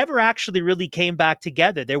 and they never actually really came back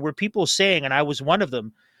together. There were people saying, and I was one of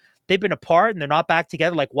them, they've been apart and they're not back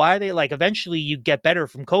together. Like, why are they, like, eventually you get better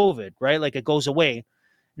from COVID, right? Like, it goes away.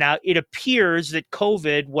 Now, it appears that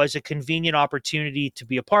COVID was a convenient opportunity to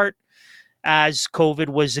be apart, as COVID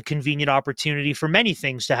was a convenient opportunity for many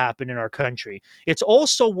things to happen in our country. It's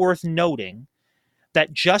also worth noting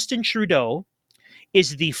that Justin Trudeau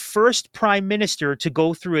is the first prime minister to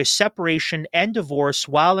go through a separation and divorce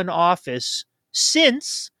while in office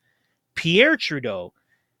since Pierre Trudeau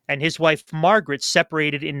and his wife Margaret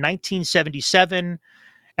separated in 1977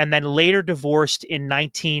 and then later divorced in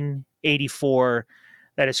 1984.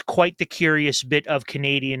 That is quite the curious bit of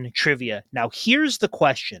Canadian trivia. Now, here's the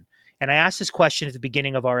question, and I asked this question at the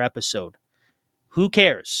beginning of our episode. Who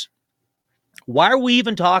cares? Why are we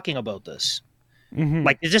even talking about this? Mm-hmm.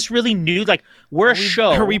 Like, is this really new? Like, we're a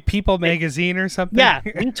show. Are we People Magazine or something? Yeah,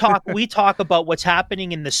 we talk about what's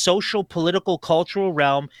happening in the social, political, cultural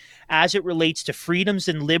realm as it relates to freedoms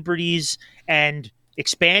and liberties and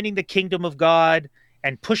expanding the kingdom of God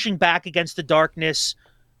and pushing back against the darkness.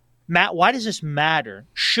 Matt, why does this matter?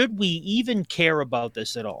 Should we even care about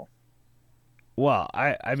this at all? Well,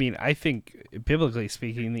 I mean, I think, biblically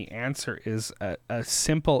speaking, the answer is a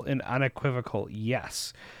simple and unequivocal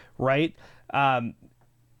yes, right?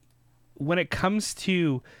 When it comes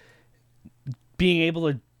to being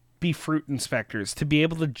able to be fruit inspectors, to be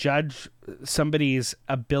able to judge somebody's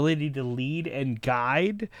ability to lead and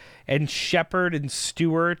guide and shepherd and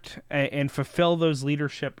steward and fulfill those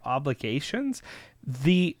leadership obligations,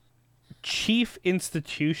 the chief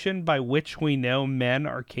institution by which we know men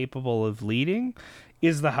are capable of leading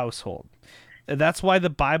is the household. That's why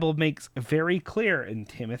the Bible makes very clear in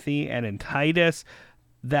Timothy and in Titus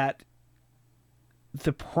that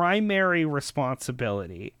the primary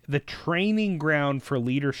responsibility, the training ground for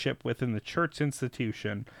leadership within the church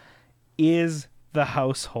institution is the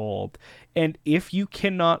household. And if you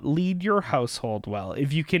cannot lead your household well,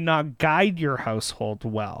 if you cannot guide your household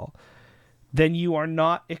well, then you are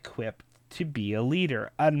not equipped to be a leader.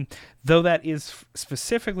 And though that is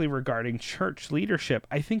specifically regarding church leadership,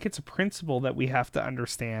 I think it's a principle that we have to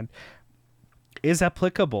understand is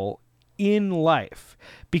applicable in life.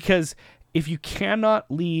 Because if you cannot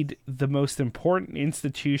lead the most important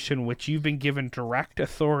institution which you've been given direct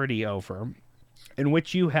authority over, in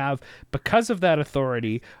which you have, because of that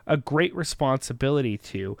authority, a great responsibility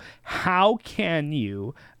to, how can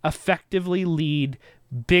you effectively lead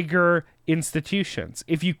bigger institutions.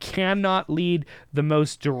 If you cannot lead the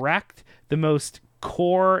most direct, the most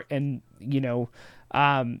core, and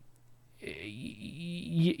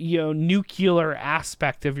nuclear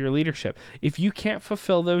aspect of your leadership, if you can't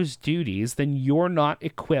fulfill those duties, then you're not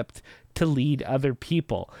equipped to lead other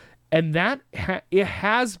people. And that it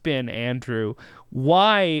has been, Andrew,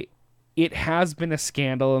 why it has been a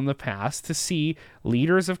scandal in the past to see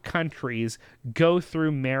leaders of countries go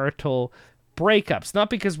through marital breakups, not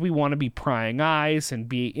because we want to be prying eyes and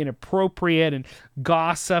be inappropriate and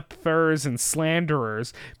gossipers and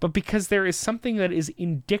slanderers, but because there is something that is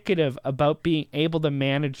indicative about being able to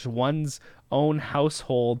manage one's own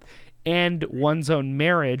household and one's own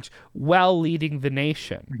marriage while leading the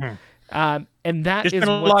nation. Mm-hmm. And that There's is been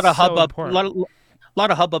a what's lot of so hubbub, important. a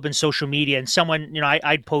lot of hubbub in social media, and someone,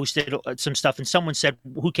 I'd posted some stuff, and someone said,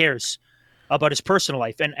 "Who cares about his personal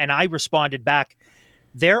life?" And I responded back,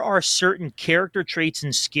 there are certain character traits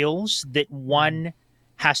and skills that one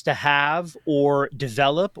has to have or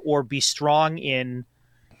develop or be strong in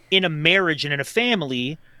a marriage and in a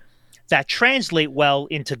family that translate well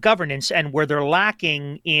into governance, and where they're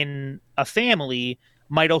lacking in a family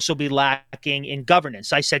might also be lacking in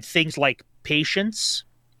governance. I said things like patience,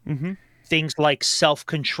 Mm-hmm. things like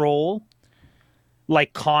self-control,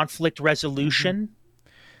 like conflict resolution,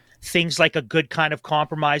 things like a good kind of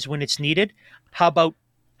compromise when it's needed. How about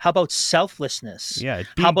selflessness? Yeah, How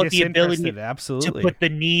being about the ability disinterested, to absolutely. put the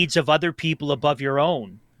needs of other people above your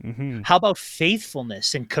own? Mm-hmm. How about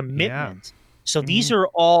faithfulness and commitment? So these Mm-hmm. are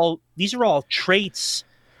all traits,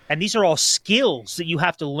 and these are all skills that you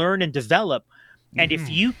have to learn and develop. And if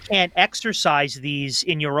Mm-hmm. you can't exercise these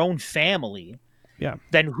in your own family, Yeah.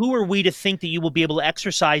 then who are we to think that you will be able to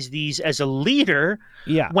exercise these as a leader,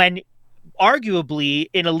 Yeah. when arguably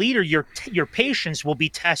in a leader your patience will be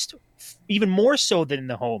tested even more so than in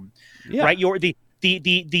the home, Yeah. right? Your the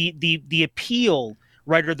appeal,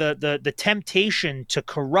 right, or the temptation to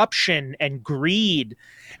corruption and greed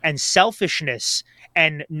and selfishness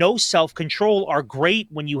and no self-control are great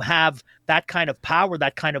when you have that kind of power,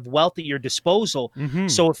 that kind of wealth at your disposal. Mm-hmm.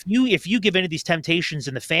 So if you give in to these temptations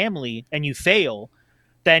in the family and you fail,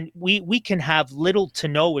 then we can have little to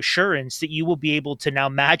no assurance that you will be able to now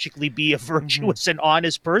magically be a virtuous and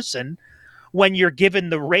honest person when you're given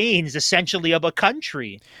the reins essentially of a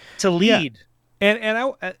country to lead.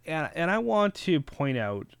 Yeah. And I want to point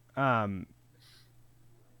out, I'm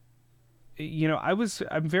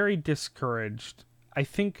very discouraged. I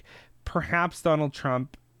think perhaps Donald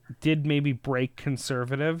Trump did maybe break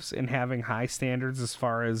conservatives in having high standards as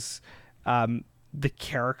far as the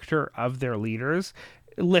character of their leaders.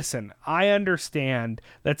 Listen, I understand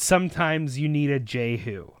that sometimes you need a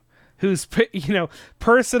Jehu who's,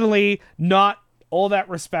 personally not all that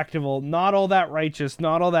respectable, not all that righteous,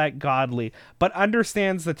 not all that godly, but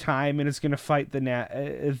understands the time and is going to fight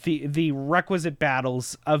the requisite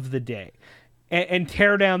battles of the day, and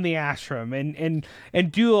tear down the ashram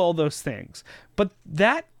and do all those things. But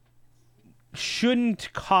that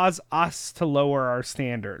shouldn't cause us to lower our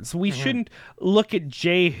standards. We shouldn't look at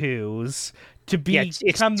Jehus to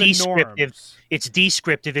become the norms. It's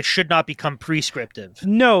descriptive. It should not become prescriptive.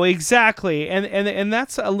 No, exactly, and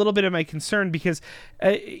that's a little bit of my concern because,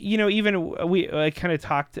 even we kind of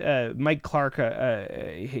talked. Mike Clark,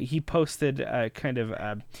 he posted kind of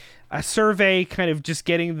a survey, kind of just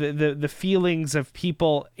getting the feelings of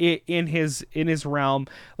people in his realm.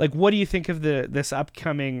 Like, what do you think of this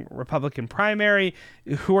upcoming Republican primary?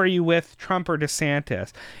 Who are you with, Trump or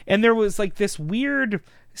DeSantis? And there was like this weird,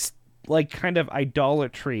 like, kind of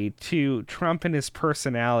idolatry to Trump and his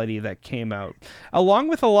personality that came out, along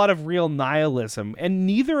with a lot of real nihilism. And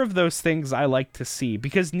neither of those things I like to see,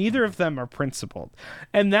 because neither of them are principled.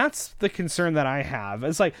 And that's the concern that I have.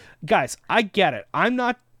 It's like, guys, I get it. I'm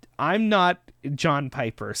not John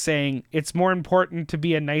Piper saying it's more important to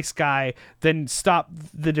be a nice guy than stop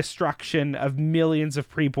the destruction of millions of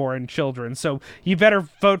preborn children. So you better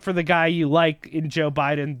vote for the guy you like in Joe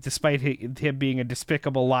Biden, despite him being a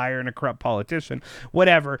despicable liar and a corrupt politician.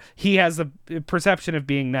 Whatever. He has the perception of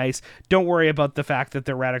being nice. Don't worry about the fact that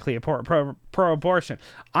they're radically pro-abortion.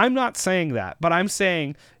 I'm not saying that, but I'm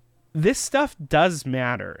saying this stuff does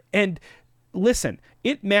matter. And listen,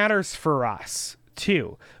 it matters for us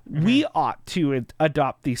too. We ought to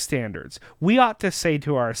adopt these standards. We ought to say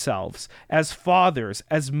to ourselves, as fathers,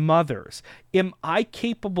 as mothers, am I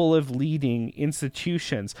capable of leading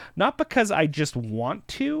institutions? Not because I just want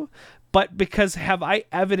to, but because have I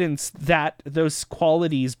evidenced that those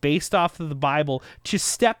qualities based off of the Bible to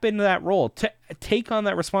step into that role, to take on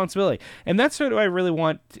that responsibility. And that's what I really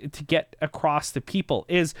want to get across to people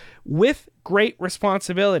is, with great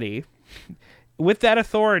responsibility, with that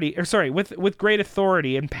authority, with great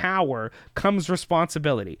authority and power comes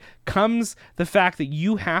responsibility, comes the fact that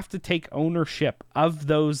you have to take ownership of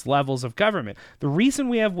those levels of government. The reason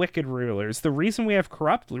we have wicked rulers, the reason we have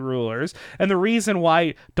corrupt rulers, and the reason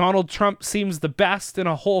why Donald Trump seems the best in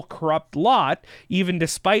a whole corrupt lot, even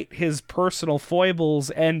despite his personal foibles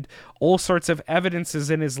and all sorts of evidences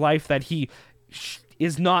in his life that he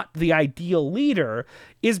is not the ideal leader,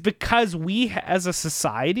 is because we as a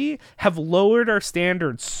society have lowered our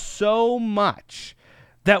standards so much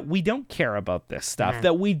that we don't care about this stuff,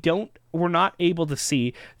 that we're not able to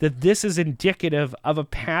see that this is indicative of a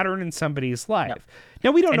pattern in somebody's life. Yep.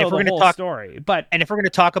 Now, we don't know the whole story, but... And if we're going to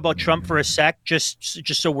talk about Trump for a sec, just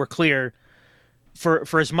so we're clear,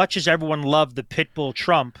 for as much as everyone loved the Pitbull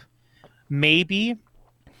Trump, maybe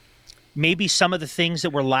some of the things that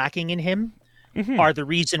were lacking in him are the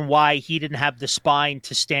reason why he didn't have the spine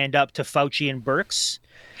to stand up to Fauci and Birx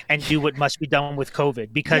and do what must be done with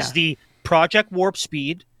COVID. Because the Project Warp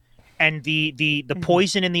Speed and the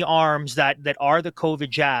poison in the arms that are the COVID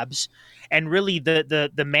jabs, and really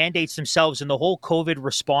the mandates themselves and the whole COVID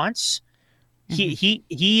response, he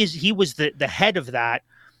was the head of that.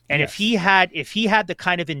 And if he had the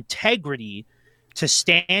kind of integrity to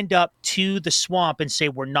stand up to the swamp and say,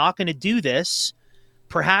 we're not going to do this,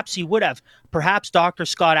 perhaps he would have. Perhaps Dr.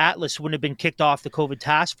 Scott Atlas wouldn't have been kicked off the COVID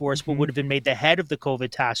task force, but would have been made the head of the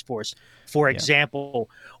COVID task force, for example.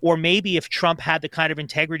 Or maybe if Trump had the kind of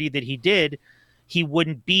integrity that he did, he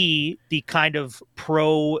wouldn't be the kind of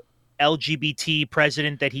pro-LGBT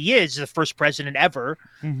president that he is, the first president ever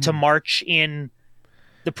to march in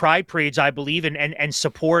the Pride parades, I believe, and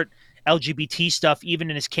support LGBT stuff even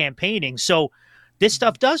in his campaigning. So this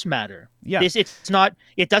stuff does matter. Yeah.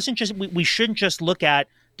 It doesn't just, we shouldn't just look at,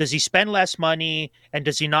 does he spend less money and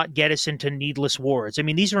does he not get us into needless wars? I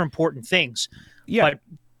mean, these are important things. Yeah.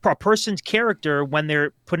 But a person's character, when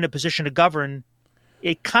they're put in a position to govern,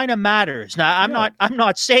 it kind of matters. Now, I'm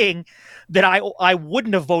not saying that I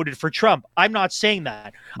wouldn't have voted for Trump. I'm not saying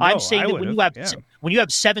that. No, I'm saying that when you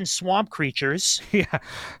have 7 swamp creatures,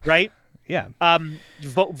 right? Yeah.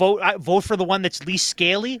 Vote for the one that's least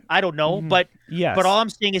scaly. I don't know, but all I'm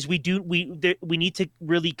saying is we need to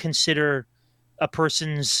really consider a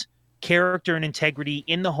person's character and integrity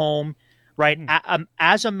in the home, right?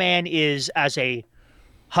 As a man is, as a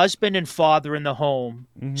husband and father in the home,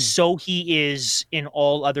 so he is in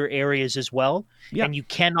all other areas as well. Yeah. And you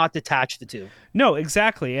cannot detach the two. No,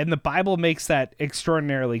 exactly. And the Bible makes that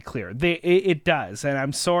extraordinarily clear. It does. And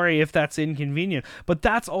I'm sorry if that's inconvenient, but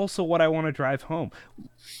that's also what I want to drive home.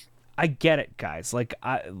 I get it, guys. Like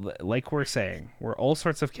we're saying, we're all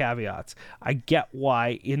sorts of caveats. I get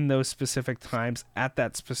why in those specific times, at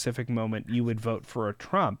that specific moment, you would vote for a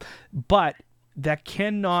Trump. But that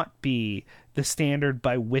cannot be the standard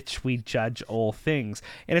by which we judge all things.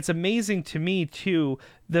 And it's amazing to me, too,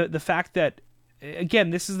 the fact that, again,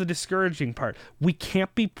 this is the discouraging part. We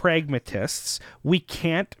can't be pragmatists. We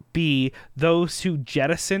can't be those who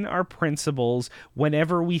jettison our principles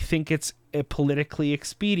whenever we think it's politically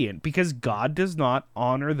expedient, because God does not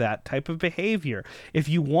honor that type of behavior. If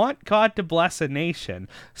you want God to bless a nation,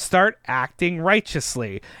 start acting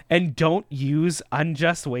righteously and don't use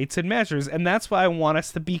unjust weights and measures. And that's why I want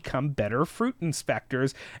us to become better fruit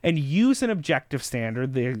inspectors and use an objective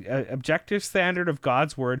standard, the objective standard of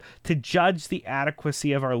God's word, to judge the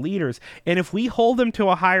adequacy of our leaders. And if we hold them to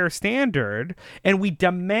a higher standard and we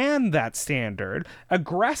demand that standard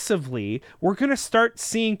aggressively, we're going to start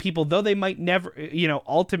seeing people, though they might never,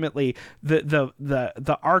 ultimately the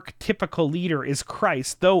archetypical leader is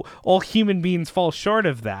Christ, though all human beings fall short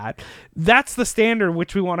of that. That's the standard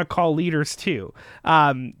which we want to call leaders too.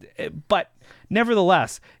 But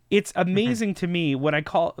nevertheless, it's amazing to me when I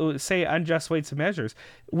say unjust weights and measures.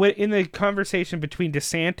 In the conversation between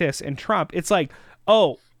DeSantis and Trump, it's like,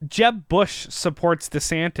 oh, Jeb Bush supports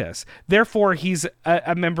DeSantis. Therefore, he's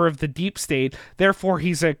a member of the deep state. Therefore,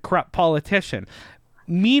 he's a corrupt politician.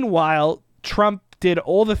 Meanwhile, Trump did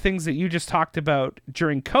all the things that you just talked about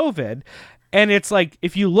during COVID. And it's like,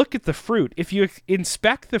 if you look at the fruit, if you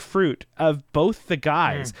inspect the fruit of both the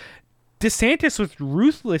guys, DeSantis was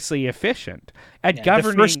ruthlessly efficient at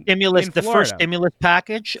governing the first stimulus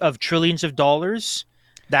package of trillions of dollars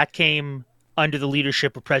that came under the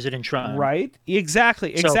leadership of President Trump. Right?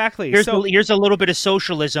 Exactly. So here's a little bit of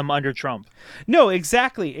socialism under Trump. No,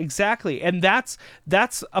 exactly. And that's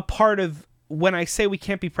a part of when I say we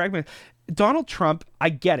can't be pragmatic. Donald Trump, I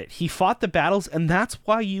get it. He fought the battles, and that's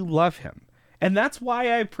why you love him. And that's why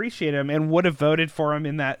I appreciate him and would have voted for him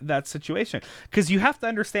in that situation. Because you have to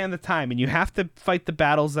understand the time and you have to fight the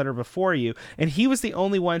battles that are before you. And he was the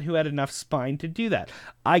only one who had enough spine to do that.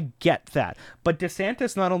 I get that. But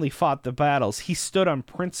DeSantis not only fought the battles, he stood on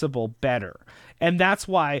principle better. And that's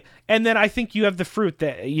why. And then I think you have the fruit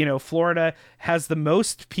that, Florida has the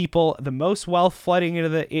most people, the most wealth flooding into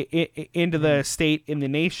the state in the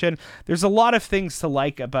nation. There's a lot of things to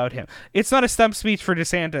like about him. It's not a stump speech for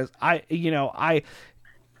DeSantis.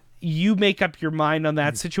 You make up your mind on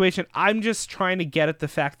that situation. I'm just trying to get at the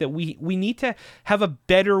fact that we need to have a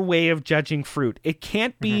better way of judging fruit. It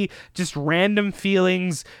can't be just random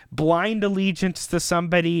feelings, blind allegiance to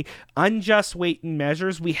somebody, unjust weight and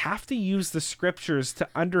measures. We have to use the scriptures to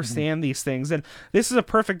understand these things. And this is a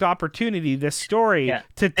perfect opportunity, this story,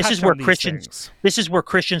 to touch on these things. This is where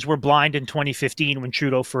Christians were blind in 2015 when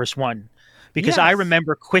Trudeau first won. Because I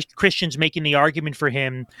remember Christians making the argument for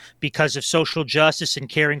him because of social justice and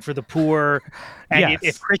caring for the poor. And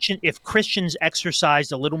if Christians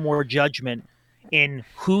exercised a little more judgment in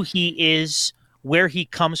who he is, where he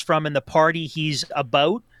comes from, and the party he's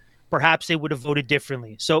about, perhaps they would have voted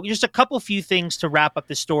differently. So just a few things to wrap up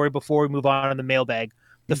the story before we move on the mailbag.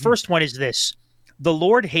 The first one is this. The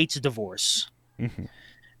Lord hates divorce.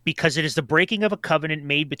 Because it is the breaking of a covenant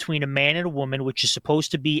made between a man and a woman, which is supposed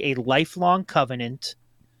to be a lifelong covenant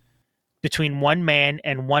between one man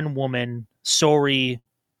and one woman. Sorry,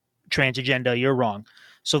 trans agenda, you're wrong.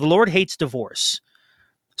 So the Lord hates divorce.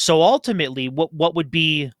 So ultimately, what would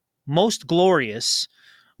be most glorious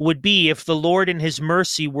would be if the Lord in his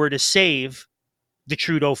mercy were to save the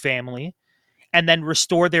Trudeau family and then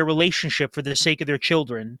restore their relationship for the sake of their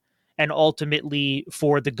children and ultimately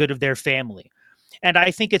for the good of their family. And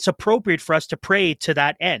I think it's appropriate for us to pray to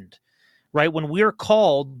that end, right? When we are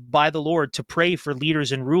called by the Lord to pray for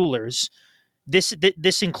leaders and rulers, this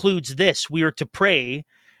includes this. We are to pray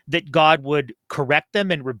that God would correct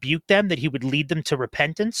them and rebuke them, that he would lead them to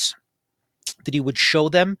repentance, that he would show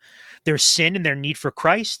them their sin and their need for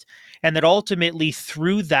Christ, and that ultimately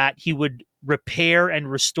through that he would repair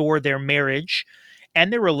and restore their marriage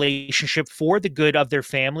and their relationship for the good of their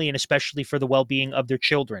family and especially for the well-being of their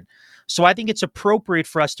children. So I think it's appropriate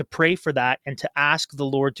for us to pray for that and to ask the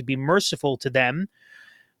Lord to be merciful to them,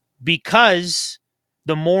 because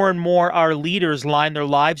the more and more our leaders line their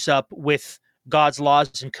lives up with God's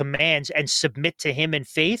laws and commands and submit to him in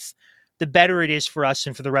faith, the better it is for us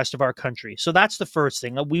and for the rest of our country. So that's the first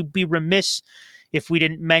thing. We'd be remiss if we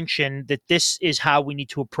didn't mention that this is how we need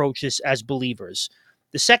to approach this as believers.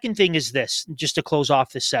 The second thing is this, just to close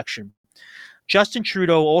off this section. Justin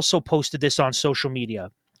Trudeau also posted this on social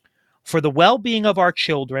media. For the well-being of our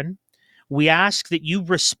children, we ask that you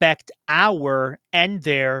respect our and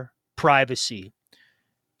their privacy.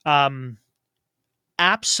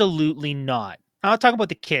 Absolutely not. I'll talk about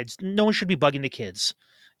the kids. No one should be bugging the kids.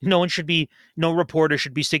 No reporter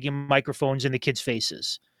should be sticking microphones in the kids'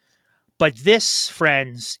 faces. But this,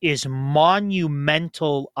 friends, is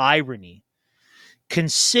monumental irony,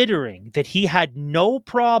 considering that he had no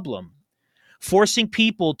problem forcing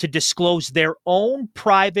people to disclose their own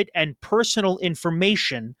private and personal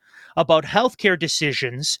information about healthcare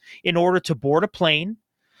decisions in order to board a plane,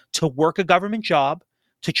 to work a government job,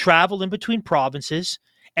 to travel in between provinces,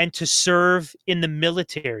 and to serve in the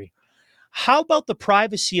military. How about the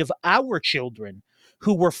privacy of our children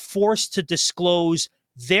who were forced to disclose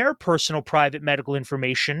their personal private medical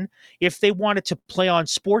information if they wanted to play on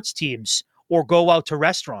sports teams or go out to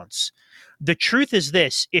restaurants? The truth is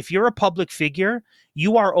this: if you're a public figure,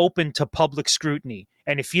 you are open to public scrutiny.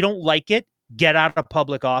 And if you don't like it, get out of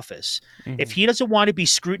public office. If he doesn't want to be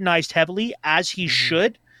scrutinized heavily, as he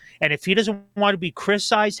should, and if he doesn't want to be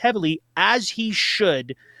criticized heavily, as he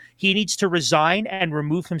should, he needs to resign and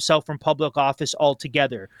remove himself from public office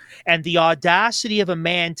altogether. And the audacity of a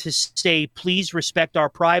man to say, please respect our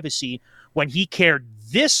privacy, when he cared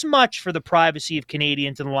this much for the privacy of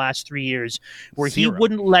Canadians in the last 3 years, where he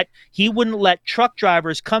wouldn't let truck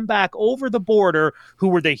drivers come back over the border who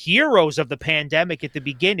were the heroes of the pandemic at the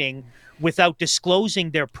beginning without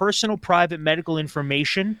disclosing their personal private medical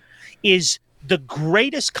information, is the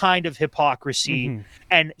greatest kind of hypocrisy.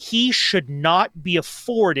 And he should not be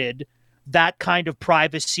afforded that kind of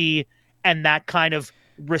privacy and that kind of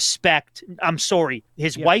respect. I'm sorry,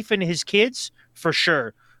 his wife and his kids, for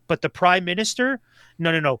sure. But the prime minister,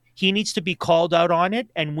 no. He needs to be called out on it,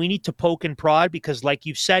 and we need to poke and prod, because like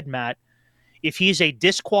you said, Matt, if he is a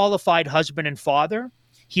disqualified husband and father,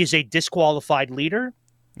 he is a disqualified leader.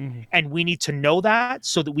 And we need to know that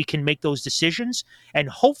so that we can make those decisions. And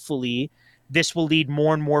hopefully this will lead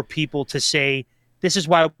more and more people to say, This is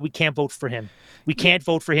why we can't vote for him. We can't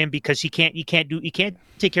vote for him because he can't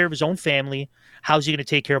take care of his own family. How's he going to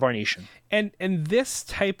take care of our nation? And this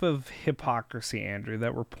type of hypocrisy, Andrew,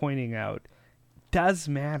 that we're pointing out does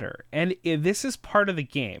matter. And this is part of the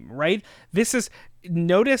game, right? This is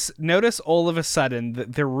notice all of a sudden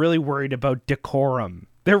that they're really worried about decorum.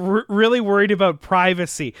 They're really worried about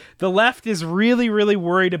privacy. The left is really, really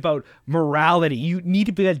worried about morality. You need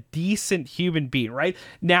to be a decent human being, right?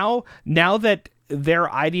 Now that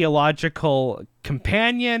their ideological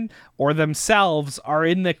companion or themselves are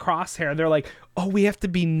in the crosshair, they're like, oh, we have to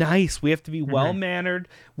be nice. We have to be well-mannered.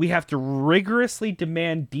 We have to rigorously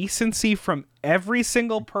demand decency from every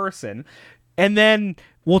single person. And then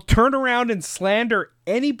we'll turn around and slander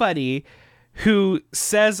anybody who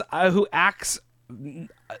says, who acts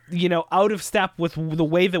out of step with the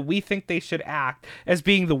way that we think they should act, as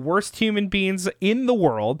being the worst human beings in the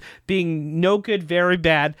world, being no good, very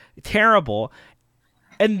bad, terrible.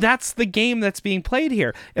 And that's the game that's being played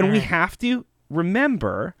here. And we have to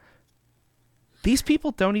remember, these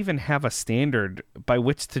people don't even have a standard by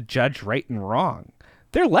which to judge right and wrong.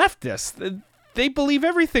 They're leftists. They believe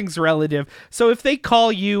everything's relative. So if they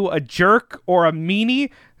call you a jerk or a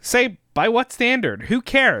meanie, say, by what standard? Who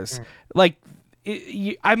cares?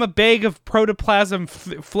 I'm a bag of protoplasm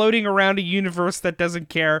floating around a universe that doesn't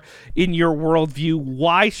care in your worldview.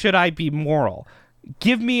 Why should I be moral?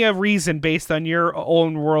 Give me a reason based on your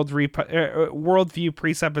own worldview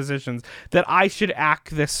presuppositions that I should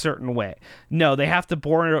act this certain way. No, they have to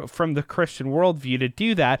borrow from the Christian worldview to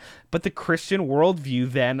do that. But the Christian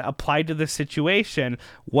worldview then applied to the situation,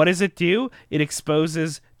 what does it do? It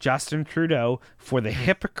exposes Justin Trudeau for the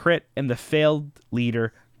hypocrite and the failed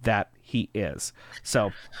leader that he is.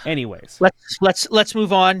 So, anyways, let's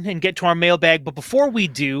move on and get to our mailbag. But before we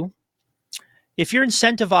do, if you're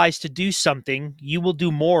incentivized to do something, you will do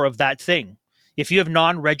more of that thing. If you have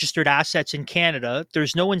non-registered assets in Canada,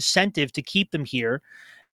 there's no incentive to keep them here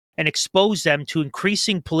and expose them to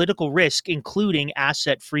increasing political risk, including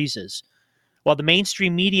asset freezes. While the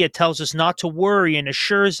mainstream media tells us not to worry and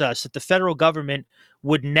assures us that the federal government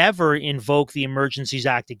would never invoke the Emergencies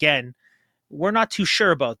Act again, we're not too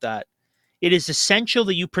sure about that. It is essential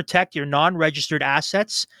that you protect your non-registered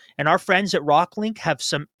assets, and our friends at Rocklink have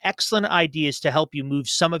some excellent ideas to help you move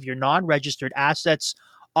some of your non-registered assets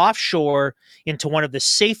offshore into one of the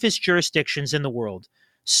safest jurisdictions in the world.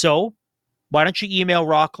 So, why don't you email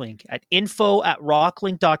Rocklink at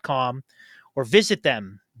info@rocklink.com or visit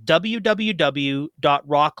them,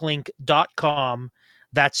 www.rocklink.com.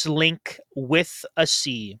 That's link with a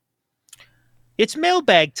C. It's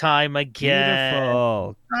mailbag time again.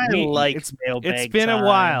 Beautiful. It's mailbag It's been time. a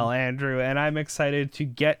while, Andrew, and I'm excited to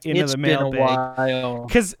get into the mailbag. It's been a while.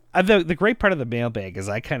 Because the great part of the mailbag is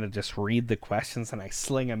I kind of just read the questions and I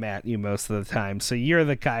sling them at you most of the time. So you're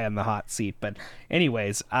the guy on the hot seat. But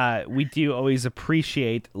anyways, we do always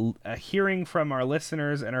appreciate hearing from our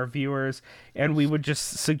listeners and our viewers. And we would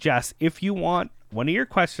just suggest, if you want one of your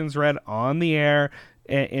questions read on the air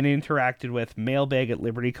and interacted with,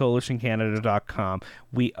 mailbag@libertycoalitioncanada.com.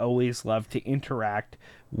 We always love to interact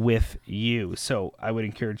with you. So I would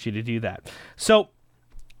encourage you to do that. So,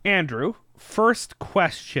 Andrew, first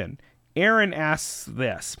question. Aaron asks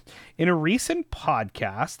this. In a recent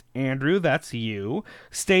podcast, Andrew, that's you,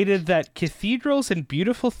 stated that cathedrals and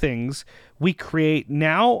beautiful things we create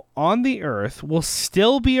now on the earth will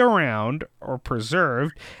still be around or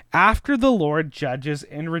preserved after the Lord judges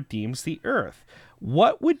and redeems the earth.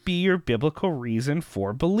 What would be your biblical reason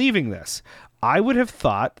for believing this? I would have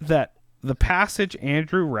thought that the passage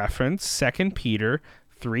Andrew referenced, 2 Peter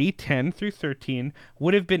 3:10 through 13,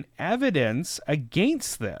 would have been evidence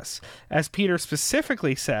against this, as Peter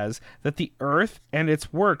specifically says that the earth and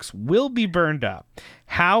its works will be burned up.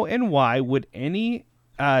 How and why would any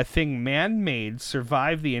thing man-made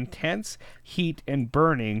survive the intense heat and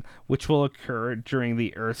burning which will occur during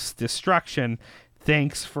the earth's destruction?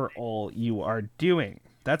 Thanks for all you are doing.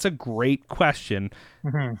 That's a great question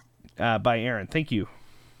by Aaron. Thank you.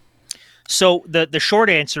 So the short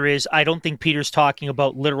answer is I don't think Peter's talking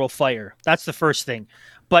about literal fire. That's the first thing.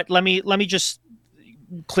 But let me just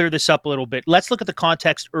clear this up a little bit. Let's look at the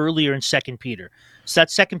context earlier in 2 Peter. So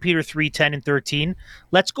that's 2 Peter 3:10 and 13.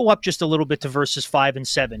 Let's go up just a little bit to verses 5 and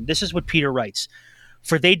 7. This is what Peter writes.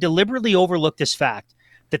 For they deliberately overlooked this fact,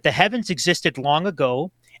 that the heavens existed long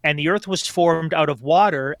ago, and the earth was formed out of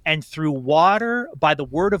water and through water by the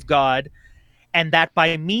word of God, and that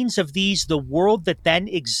by means of these the world that then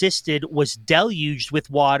existed was deluged with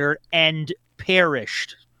water and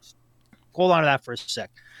perished. Hold on to that for a sec.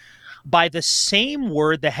 By the same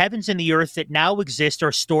word, the heavens and the earth that now exist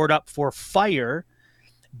are stored up for fire,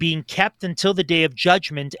 being kept until the day of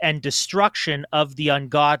judgment and destruction of the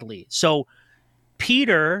ungodly. So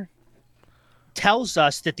Peter tells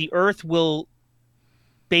us that the earth will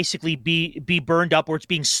basically be burned up, or it's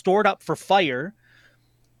being stored up for fire,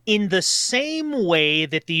 in the same way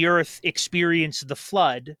that the earth experienced the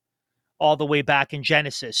flood all the way back in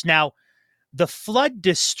Genesis. Now, the flood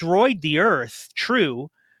destroyed the earth, true,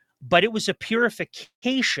 but it was a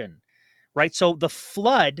purification, right? So the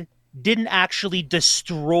flood didn't actually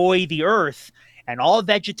destroy the earth, and all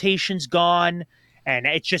vegetation's gone, and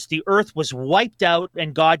it's just the earth was wiped out,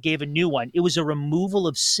 and God gave a new one. It was a removal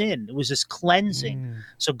of sin. It was this cleansing.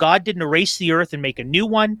 So God didn't erase the earth and make a new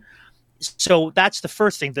one. So that's the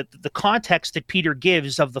first thing, that the context that Peter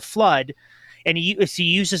gives of the flood, and he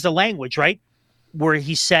uses the language, right, where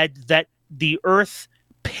he said that the earth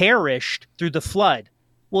perished through the flood.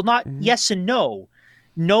 Well, not yes and no.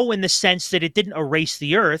 No in the sense that it didn't erase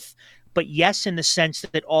the earth, but yes in the sense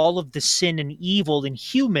that all of the sin and evil in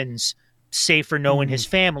humans, save for Noah and his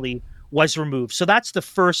family, was removed. So that's the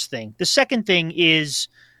first thing. The second thing is,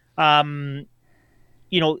 in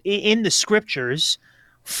the scriptures,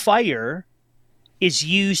 fire is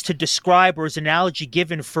used to describe, or is an analogy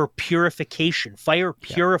given for purification. Fire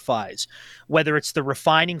purifies, whether it's the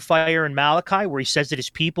refining fire in Malachi, where he says that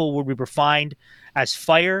his people will be refined as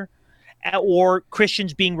fire, or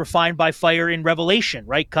Christians being refined by fire in Revelation,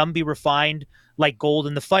 right? Come be refined like gold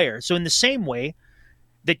in the fire. So in the same way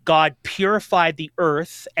that God purified the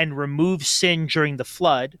earth and removed sin during the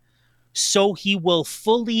flood, so he will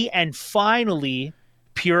fully and finally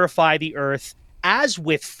purify the earth as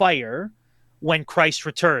with fire when Christ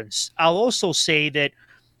returns. I'll also say that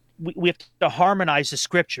we have to harmonize the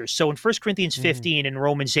scriptures. So in 1 Corinthians 15 and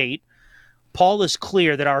Romans 8, Paul is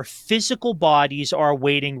clear that our physical bodies are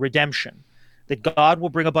awaiting redemption, that God will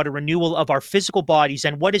bring about a renewal of our physical bodies,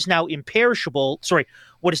 and what is now perishable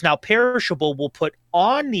will put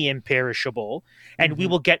on the imperishable, and we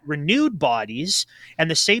will get renewed bodies.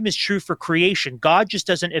 And the same is true for creation. God just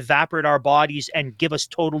doesn't evaporate our bodies and give us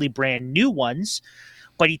totally brand new ones,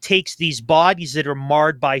 but he takes these bodies that are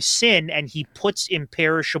marred by sin and he puts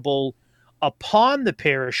imperishable upon the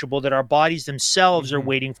perishable, that our bodies themselves are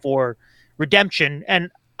waiting for redemption.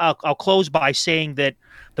 And I'll close by saying that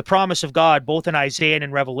the promise of God, both in Isaiah and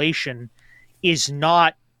in Revelation, is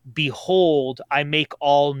not, behold, I make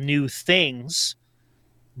all new things,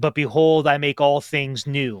 but behold, I make all things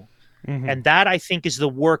new. And that, I think, is the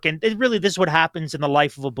work. And really, this is what happens in the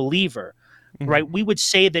life of a believer, right? We would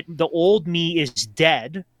say that the old me is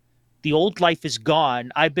dead. The old life is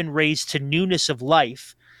gone. I've been raised to newness of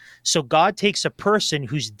life. So God takes a person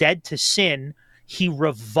who's dead to sin, he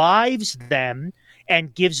revives them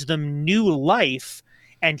and gives them new life,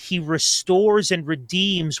 and he restores and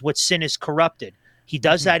redeems what sin has corrupted. He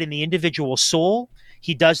does that in the individual soul.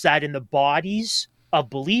 He does that in the bodies of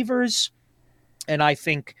believers. And I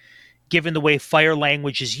think, given the way fire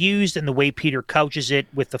language is used and the way Peter couches it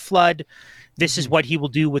with the flood, this is what he will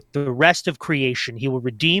do with the rest of creation. He will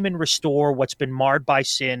redeem and restore what's been marred by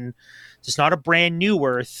sin. It's not a brand new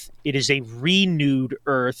earth. It is a renewed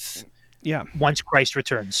earth. Yeah. Once Christ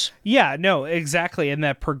returns. Yeah, no, exactly. And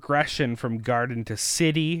that progression from garden to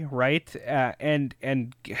city, right? And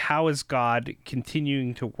how is God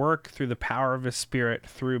continuing to work through the power of his Spirit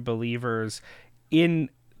through believers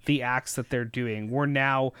in the acts that they're doing? We're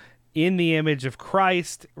now in the image of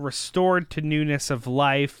Christ, restored to newness of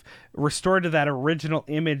life, restored to that original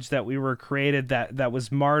image that we were created, that was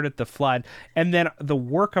marred at the flood. And then the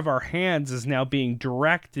work of our hands is now being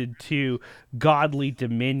directed to godly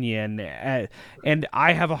dominion. And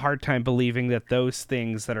I have a hard time believing that those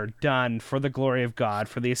things that are done for the glory of God,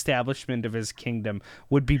 for the establishment of his kingdom,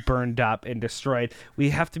 would be burned up and destroyed.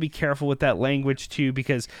 We have to be careful with that language too,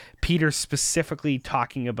 because Peter's specifically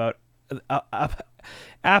talking about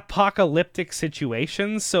apocalyptic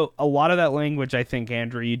situations. So a lot of that language, I think,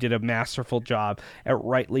 Andrew, you did a masterful job at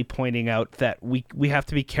rightly pointing out that we have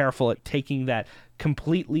to be careful at taking that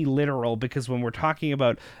completely literal, because when we're talking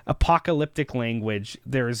about apocalyptic language,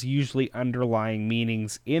 there's usually underlying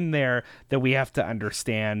meanings in there that we have to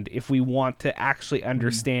understand if we want to actually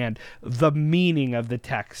understand the meaning of the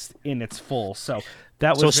text in its full. So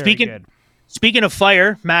that was very good. Speaking of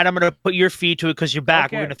fire, Matt, I'm going to put your feet to it because you're back.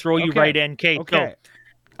 Okay. We're going to throw you right in. Kate, okay.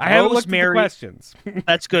 I haven't looked at the questions.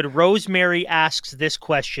 That's good. Rosemary asks this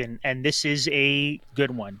question, and this is a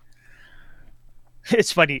good one.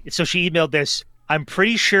 It's funny. So she emailed this. I'm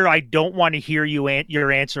pretty sure I don't want to hear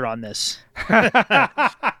your answer on this.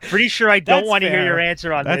 Pretty sure I don't want to hear your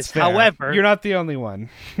answer on this. Fair. However, you're not the only one.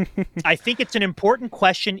 I think it's an important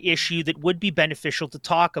question issue that would be beneficial to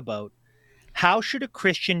talk about. How should a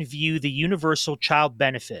Christian view the universal child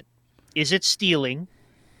benefit? Is it stealing?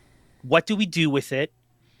 What do we do with it?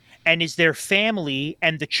 And is their family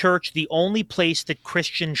and the church the only place that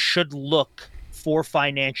Christians should look for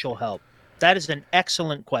financial help? That is an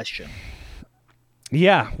excellent question.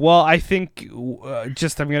 Yeah, well, I think I'm going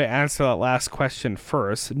to answer that last question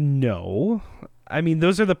first. No. I mean,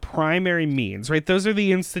 those are the primary means, right? Those are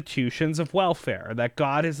the institutions of welfare that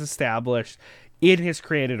God has established in his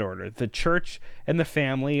created order. The church and the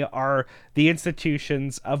family are the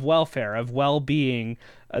institutions of welfare, of well-being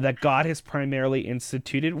that God has primarily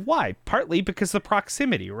instituted. Why? Partly because of the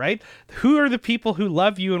proximity, right? Who are the people who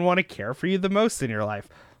love you and want to care for you the most in your life?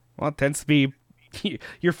 Well, it tends to be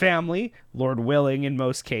your family, Lord willing in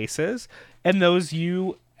most cases, and those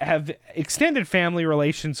you have extended family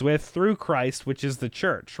relations with through Christ, which is the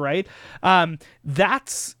church, right?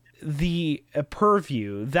 That's the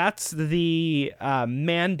purview. That's the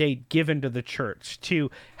mandate given to the church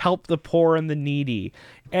to help the poor and the needy.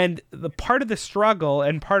 And the part of the struggle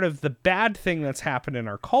and part of the bad thing that's happened in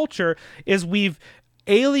our culture is we've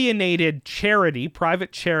alienated charity,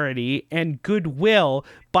 private charity, and goodwill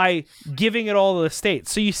by giving it all to the state.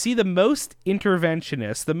 So you see the most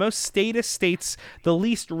interventionist, the most statist states, the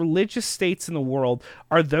least religious states in the world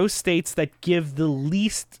are those states that give the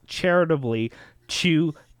least charitably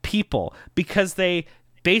to people because they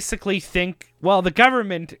basically think, well, the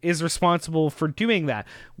government is responsible for doing that.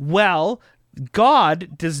 Well,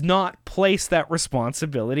 God does not place that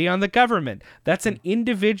responsibility on the government. That's an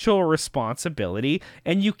individual responsibility,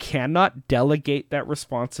 and you cannot delegate that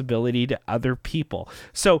responsibility to other people.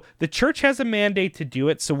 So the church has a mandate to do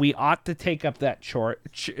it, so we ought to take up that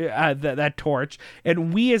that torch,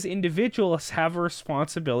 and we as individuals have a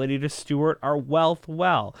responsibility to steward our wealth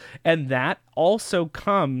well, and that also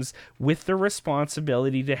comes with the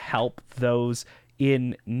responsibility to help those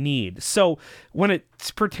in need. So when it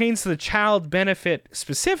pertains to the child benefit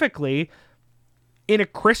specifically, in a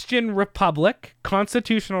Christian republic,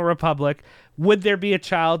 constitutional republic, would there be a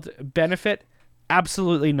child benefit?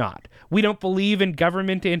 Absolutely not. We don't believe in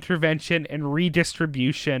government intervention and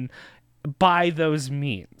redistribution by those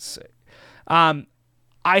means. I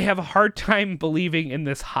have a hard time believing in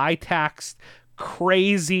this high-taxed,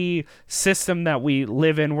 crazy system that we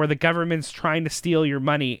live in where the government's trying to steal your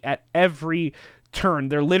money at every turn.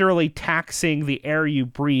 They're literally taxing the air you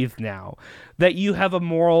breathe now. That you have a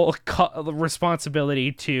moral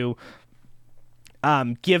responsibility to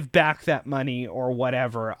give back that money or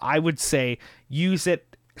whatever. I would say use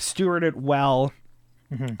it, steward it well.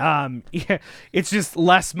 Mm-hmm. It's just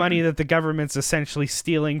less money that the government's essentially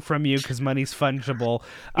stealing from you because money's fungible.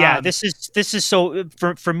 This is so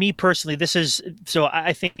for me personally. This is so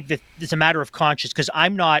I think that it's a matter of conscience because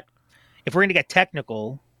I'm not. If we're going to get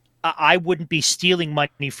technical, I wouldn't be stealing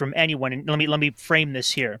money from anyone. And let me frame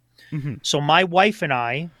this here. Mm-hmm. So my wife and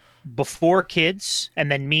I, before kids,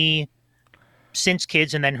 and then me since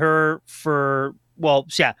kids, and then her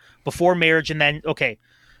before marriage, and then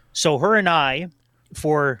so her and I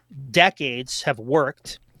for decades have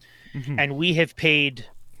worked, mm-hmm. and we have paid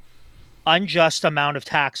unjust amount of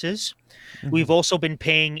taxes. Mm-hmm. We've also been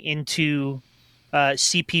paying into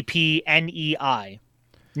CPP NEI.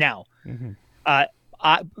 Now, mm-hmm.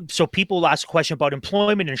 So people ask a question about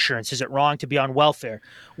employment insurance. Is it wrong to be on welfare?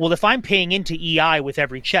 Well, if I'm paying into EI with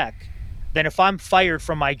every check, then if I'm fired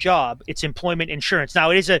from my job, it's employment insurance.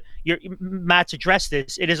 Now, Matt's addressed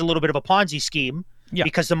this. It is a little bit of a Ponzi scheme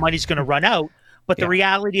because the money's going to run out. But the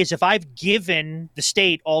reality is if I've given the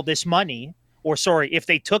state all this money, if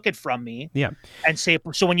they took it from me and say,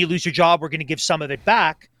 so when you lose your job, we're going to give some of it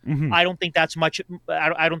back. Mm-hmm. I don't think that's much.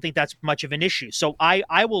 I don't think that's much of an issue. So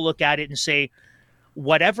I will look at it and say,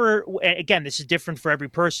 whatever, again, this is different for every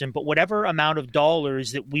person, but whatever amount of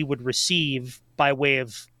dollars that we would receive by way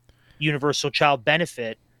of universal child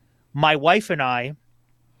benefit, my wife and I,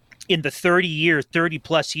 in the 30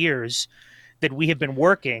 plus years that we have been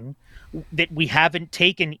working, that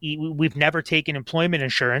we've never taken employment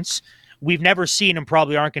insurance. We've never seen and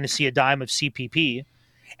probably aren't going to see a dime of CPP.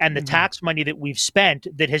 And the mm-hmm. tax money that we've spent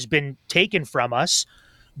that has been taken from us,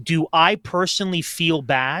 do I personally feel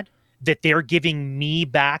bad that they're giving me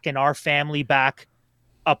back and our family back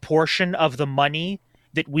a portion of the money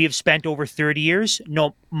that we have spent over 30 years?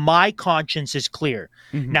 No, my conscience is clear.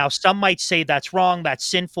 Mm-hmm. Now, some might say that's wrong, that's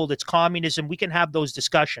sinful, that's communism. We can have those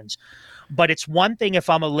discussions. But it's one thing if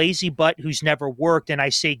I'm a lazy butt who's never worked and I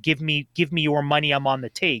say, give me your money, I'm on the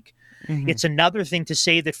take. Mm-hmm. It's another thing to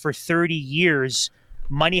say that for 30 years,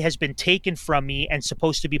 money has been taken from me and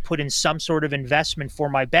supposed to be put in some sort of investment for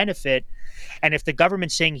my benefit. And if the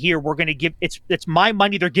government's saying, here, we're going to give, it's my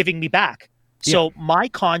money they're giving me back. So my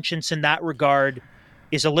conscience in that regard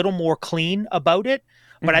is a little more clean about it,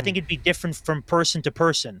 but I think it'd be different from person to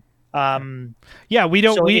person. Yeah, we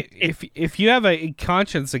don't. So If you have a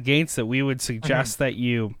conscience against it, we would suggest that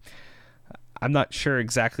you. I'm not sure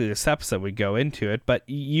exactly the steps that would go into it, but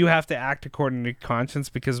you have to act according to conscience,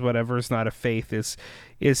 because whatever is not of faith is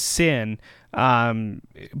sin.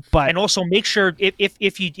 But and also make sure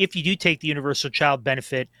if you do take the universal child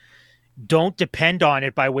benefit, don't depend on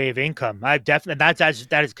it by way of income. I definitely that is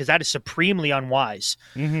because that is supremely unwise.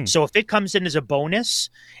 So if it comes in as a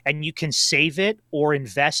bonus and you can save it or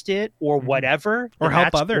invest it or whatever, or then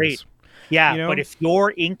help that's others. Great. Yeah, you know? But if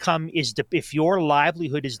your income is if your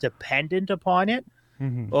livelihood is dependent upon it,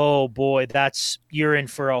 oh boy, you're in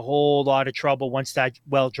for a whole lot of trouble once that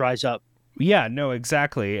well dries up. Yeah, no,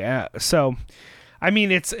 exactly. So, I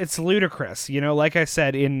mean, it's ludicrous. Like I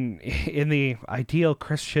said, in the ideal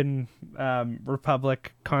Christian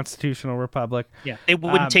republic, constitutional republic, yeah, they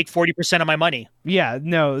wouldn't take 40% of my money. Yeah,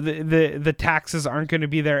 no, the taxes aren't going to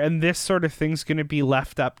be there, and this sort of thing's going to be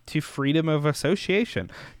left up to freedom of association.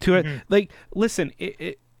 Listen,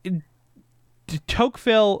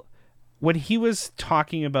 Tocqueville, when he was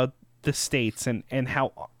talking about the states and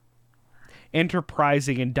how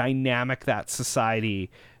enterprising and dynamic that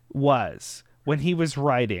society was when he was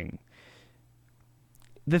writing,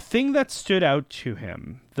 the thing that stood out to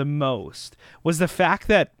him the most was the fact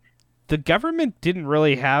that the government didn't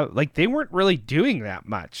really have, they weren't really doing that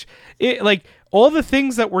much. All the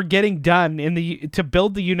things that were getting done to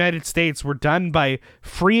build the United States were done by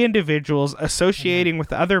free individuals associating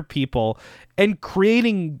with other people and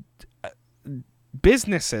creating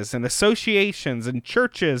businesses and associations and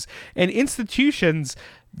churches and institutions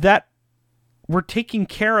that were taking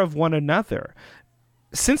care of one another.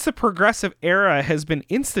 Since the progressive era has been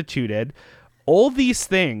instituted, all these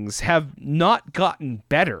things have not gotten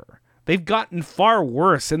better. They've gotten far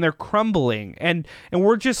worse, and they're crumbling, and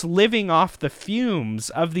we're just living off the fumes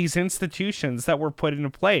of these institutions that were put into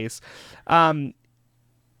place.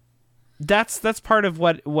 That's part of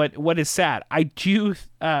what is sad. I do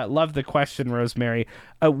love the question, Rosemary.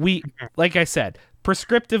 We, like I said,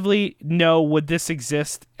 prescriptively, no. Would this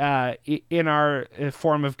exist in our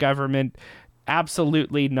form of government?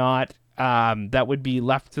 Absolutely not. That would be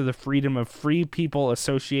left to the freedom of free people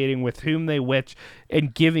associating with whom they wish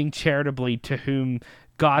and giving charitably to whom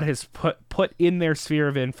God has put in their sphere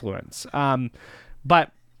of influence.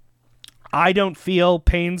 But I don't feel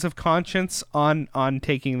pains of conscience on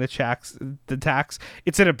taking the tax.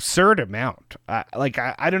 It's an absurd amount.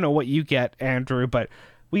 I don't know what you get, Andrew, but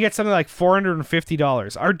we get something like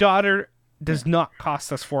 $450. Our daughter does not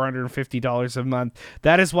cost us $450 a month.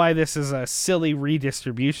 That is why this is a silly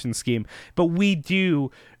redistribution scheme. But we do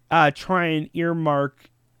try and earmark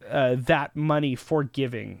that money for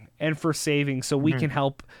giving and for saving, so we can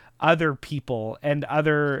help other people and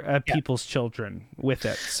other people's children with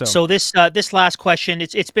it. So this last question,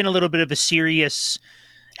 it's been a little bit of a serious,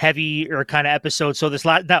 heavy or kind of episode. So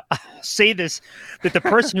now I'll say this, that the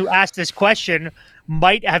person who asked this question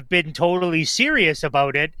might have been totally serious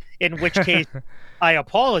about it, in which case I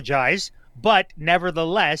apologize. But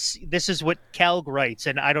nevertheless, this is what Kelg writes,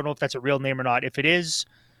 and I don't know if that's a real name or not. If it is,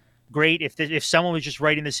 great. If someone was just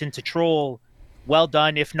writing this into troll, well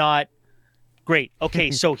done. If not, great.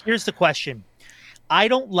 Okay, so here's the question. I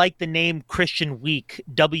don't like the name Christian Week,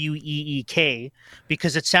 W-E-E-K,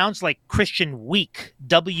 because it sounds like Christian Week,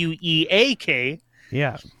 W-E-A-K.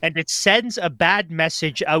 Yeah. And it sends a bad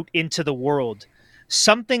message out into the world.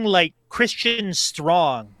 Something like Christian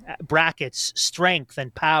Strong, brackets, strength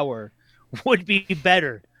and power, would be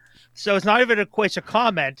better. So it's not even a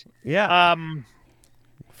comment. Yeah.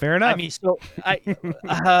 Fair enough. I mean, so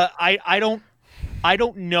I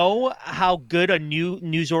don't know how good a new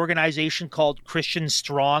news organization called Christian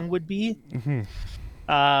Strong would be.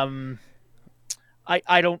 I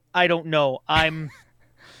don't know.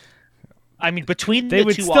 I mean, between they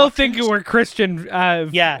would two still options, think we're Christian,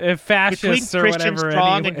 fascists or Christian whatever.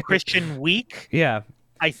 Strong anyway. and Christian Weak. Yeah,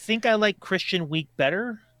 I think I like Christian Week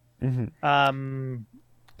better. mean,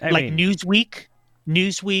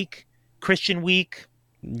 Newsweek, Christian Week.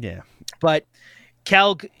 Yeah, but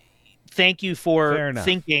Kelg, thank you for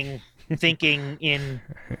thinking in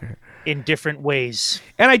different ways.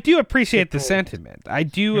 And I do appreciate the sentiment. I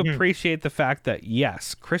do appreciate the fact that,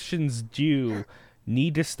 yes, Christians do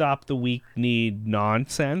need to stop the weak-kneed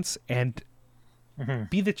nonsense and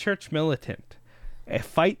be the church militant.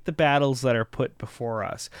 Fight the battles that are put before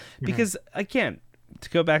us. Because, again, to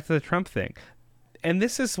go back to the Trump thing, and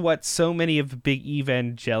this is what so many of the big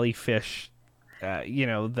jellyfish,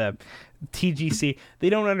 the TGC, they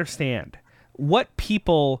don't understand. What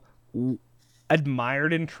people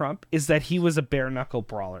admired in Trump is that he was a bare-knuckle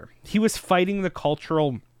brawler. He was fighting the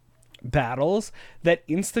cultural battles that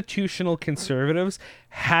institutional conservatives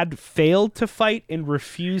had failed to fight and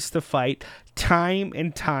refused to fight time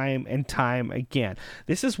and time and time again.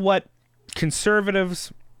 This is what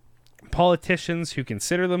conservatives, politicians who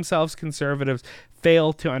consider themselves conservatives,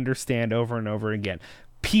 fail to understand over and over again.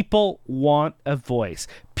 People want a voice.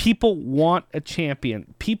 People want a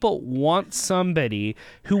champion. People want somebody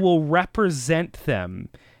who will represent them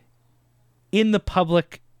in the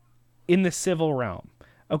public, in the civil realm.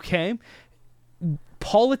 Okay?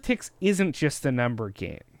 Politics isn't just a number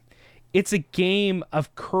game. It's a game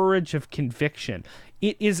of courage, of conviction.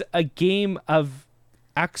 It is a game of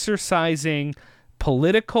exercising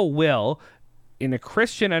political will in a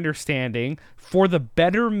Christian understanding for the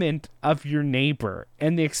betterment of your neighbor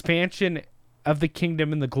and the expansion of the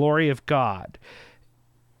kingdom and the glory of God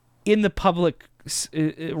in the public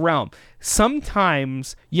realm.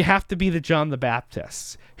 Sometimes you have to be the John the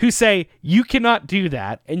Baptists who say, you cannot do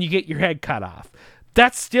that, and you get your head cut off.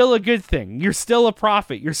 That's still a good thing. You're still a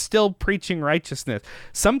prophet. You're still preaching righteousness.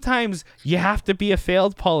 Sometimes you have to be a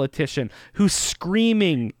failed politician who's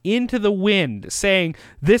screaming into the wind saying,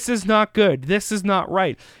 this is not good. This is not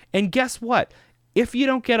right. And guess what? If you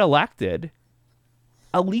don't get elected,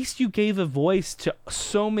 at least you gave a voice to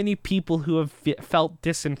so many people who have felt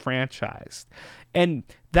disenfranchised. And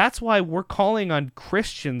that's why we're calling on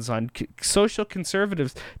Christians, on social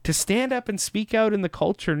conservatives, to stand up and speak out in the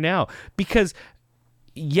culture now. Because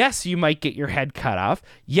yes, you might get your head cut off.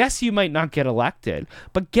 Yes, you might not get elected.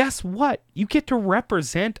 But guess what? You get to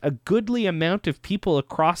represent a goodly amount of people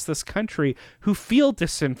across this country who feel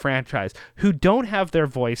disenfranchised, who don't have their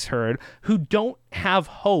voice heard, who don't have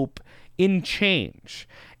hope in change.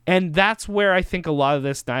 And that's where I think a lot of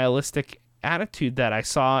this nihilistic attitude that I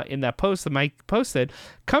saw in that post that Mike posted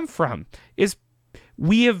come from, is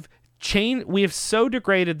we have so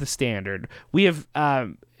degraded the standard. We have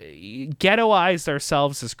ghettoized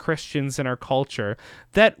ourselves as Christians in our culture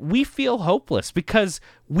that we feel hopeless because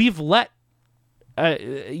we've let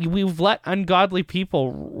ungodly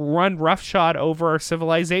people run roughshod over our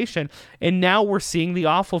civilization, and now we're seeing the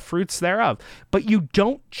awful fruits thereof. But you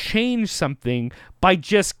don't change something by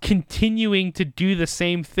just continuing to do the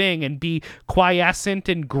same thing and be quiescent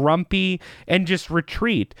and grumpy and just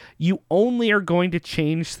retreat. You only are going to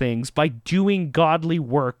change things by doing godly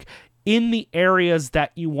work in the areas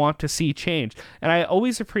that you want to see change. And I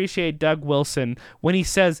always appreciate Doug Wilson when he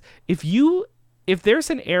says, if there's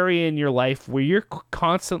an area in your life where you're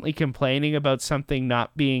constantly complaining about something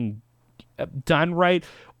not being done right,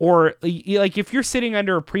 or like if you're sitting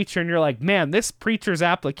under a preacher and you're like, man, this preacher's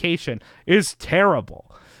application is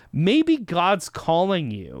terrible, maybe God's calling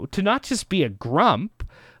you to not just be a grump,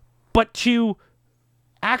 but to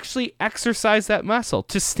actually exercise that muscle,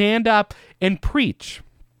 to stand up and preach.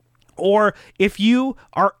 Or if you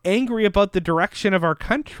are angry about the direction of our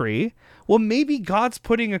country, well, maybe God's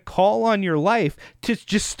putting a call on your life to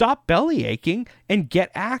just stop belly aching and get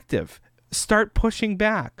active. Start pushing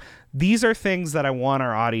back. These are things that I want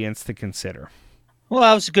our audience to consider. Well,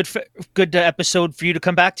 that was a good episode for you to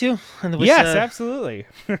come back to. And yes, absolutely.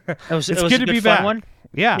 It's good to be back. One.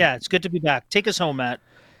 Yeah, it's good to be back. Take us home, Matt.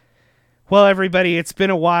 Well, everybody, it's been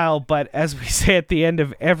a while, but as we say at the end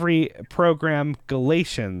of every program,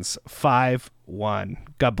 Galatians 5:1.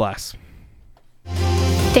 God bless.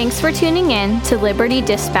 Thanks for tuning in to Liberty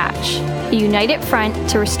Dispatch, a united front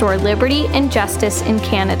to restore liberty and justice in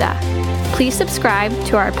Canada. Please subscribe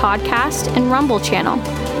to our podcast and Rumble channel,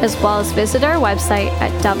 as well as visit our website at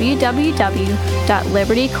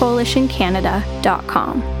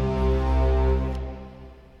www.libertycoalitioncanada.com.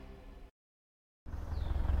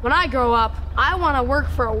 When I grow up, I want to work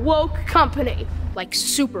for a woke company, like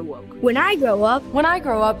super woke. When I grow up,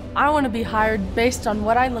 I want to be hired based on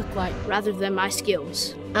what I look like, rather than my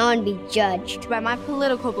skills. I want to be judged by my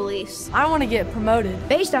political beliefs. I want to get promoted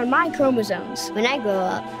based on my chromosomes. When I grow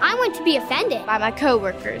up, I want to be offended by my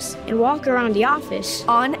coworkers and walk around the office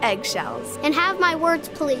on eggshells and have my words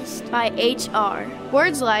policed by HR.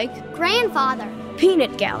 Words like grandfather,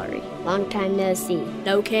 peanut gallery, long time no see,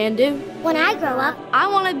 no can do. When I grow up, I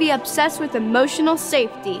want to be obsessed with emotional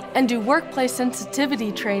safety and do workplace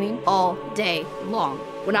sensitivity training all day long.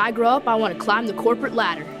 When I grow up, I want to climb the corporate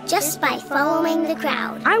ladder just by following the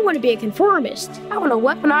crowd. I want to be a conformist. I want to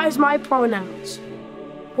weaponize my pronouns.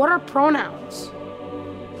 What are pronouns?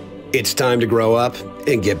 It's time to grow up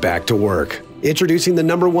and get back to work. Introducing the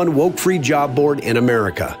 #1 woke-free job board in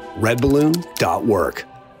America, redballoon.work.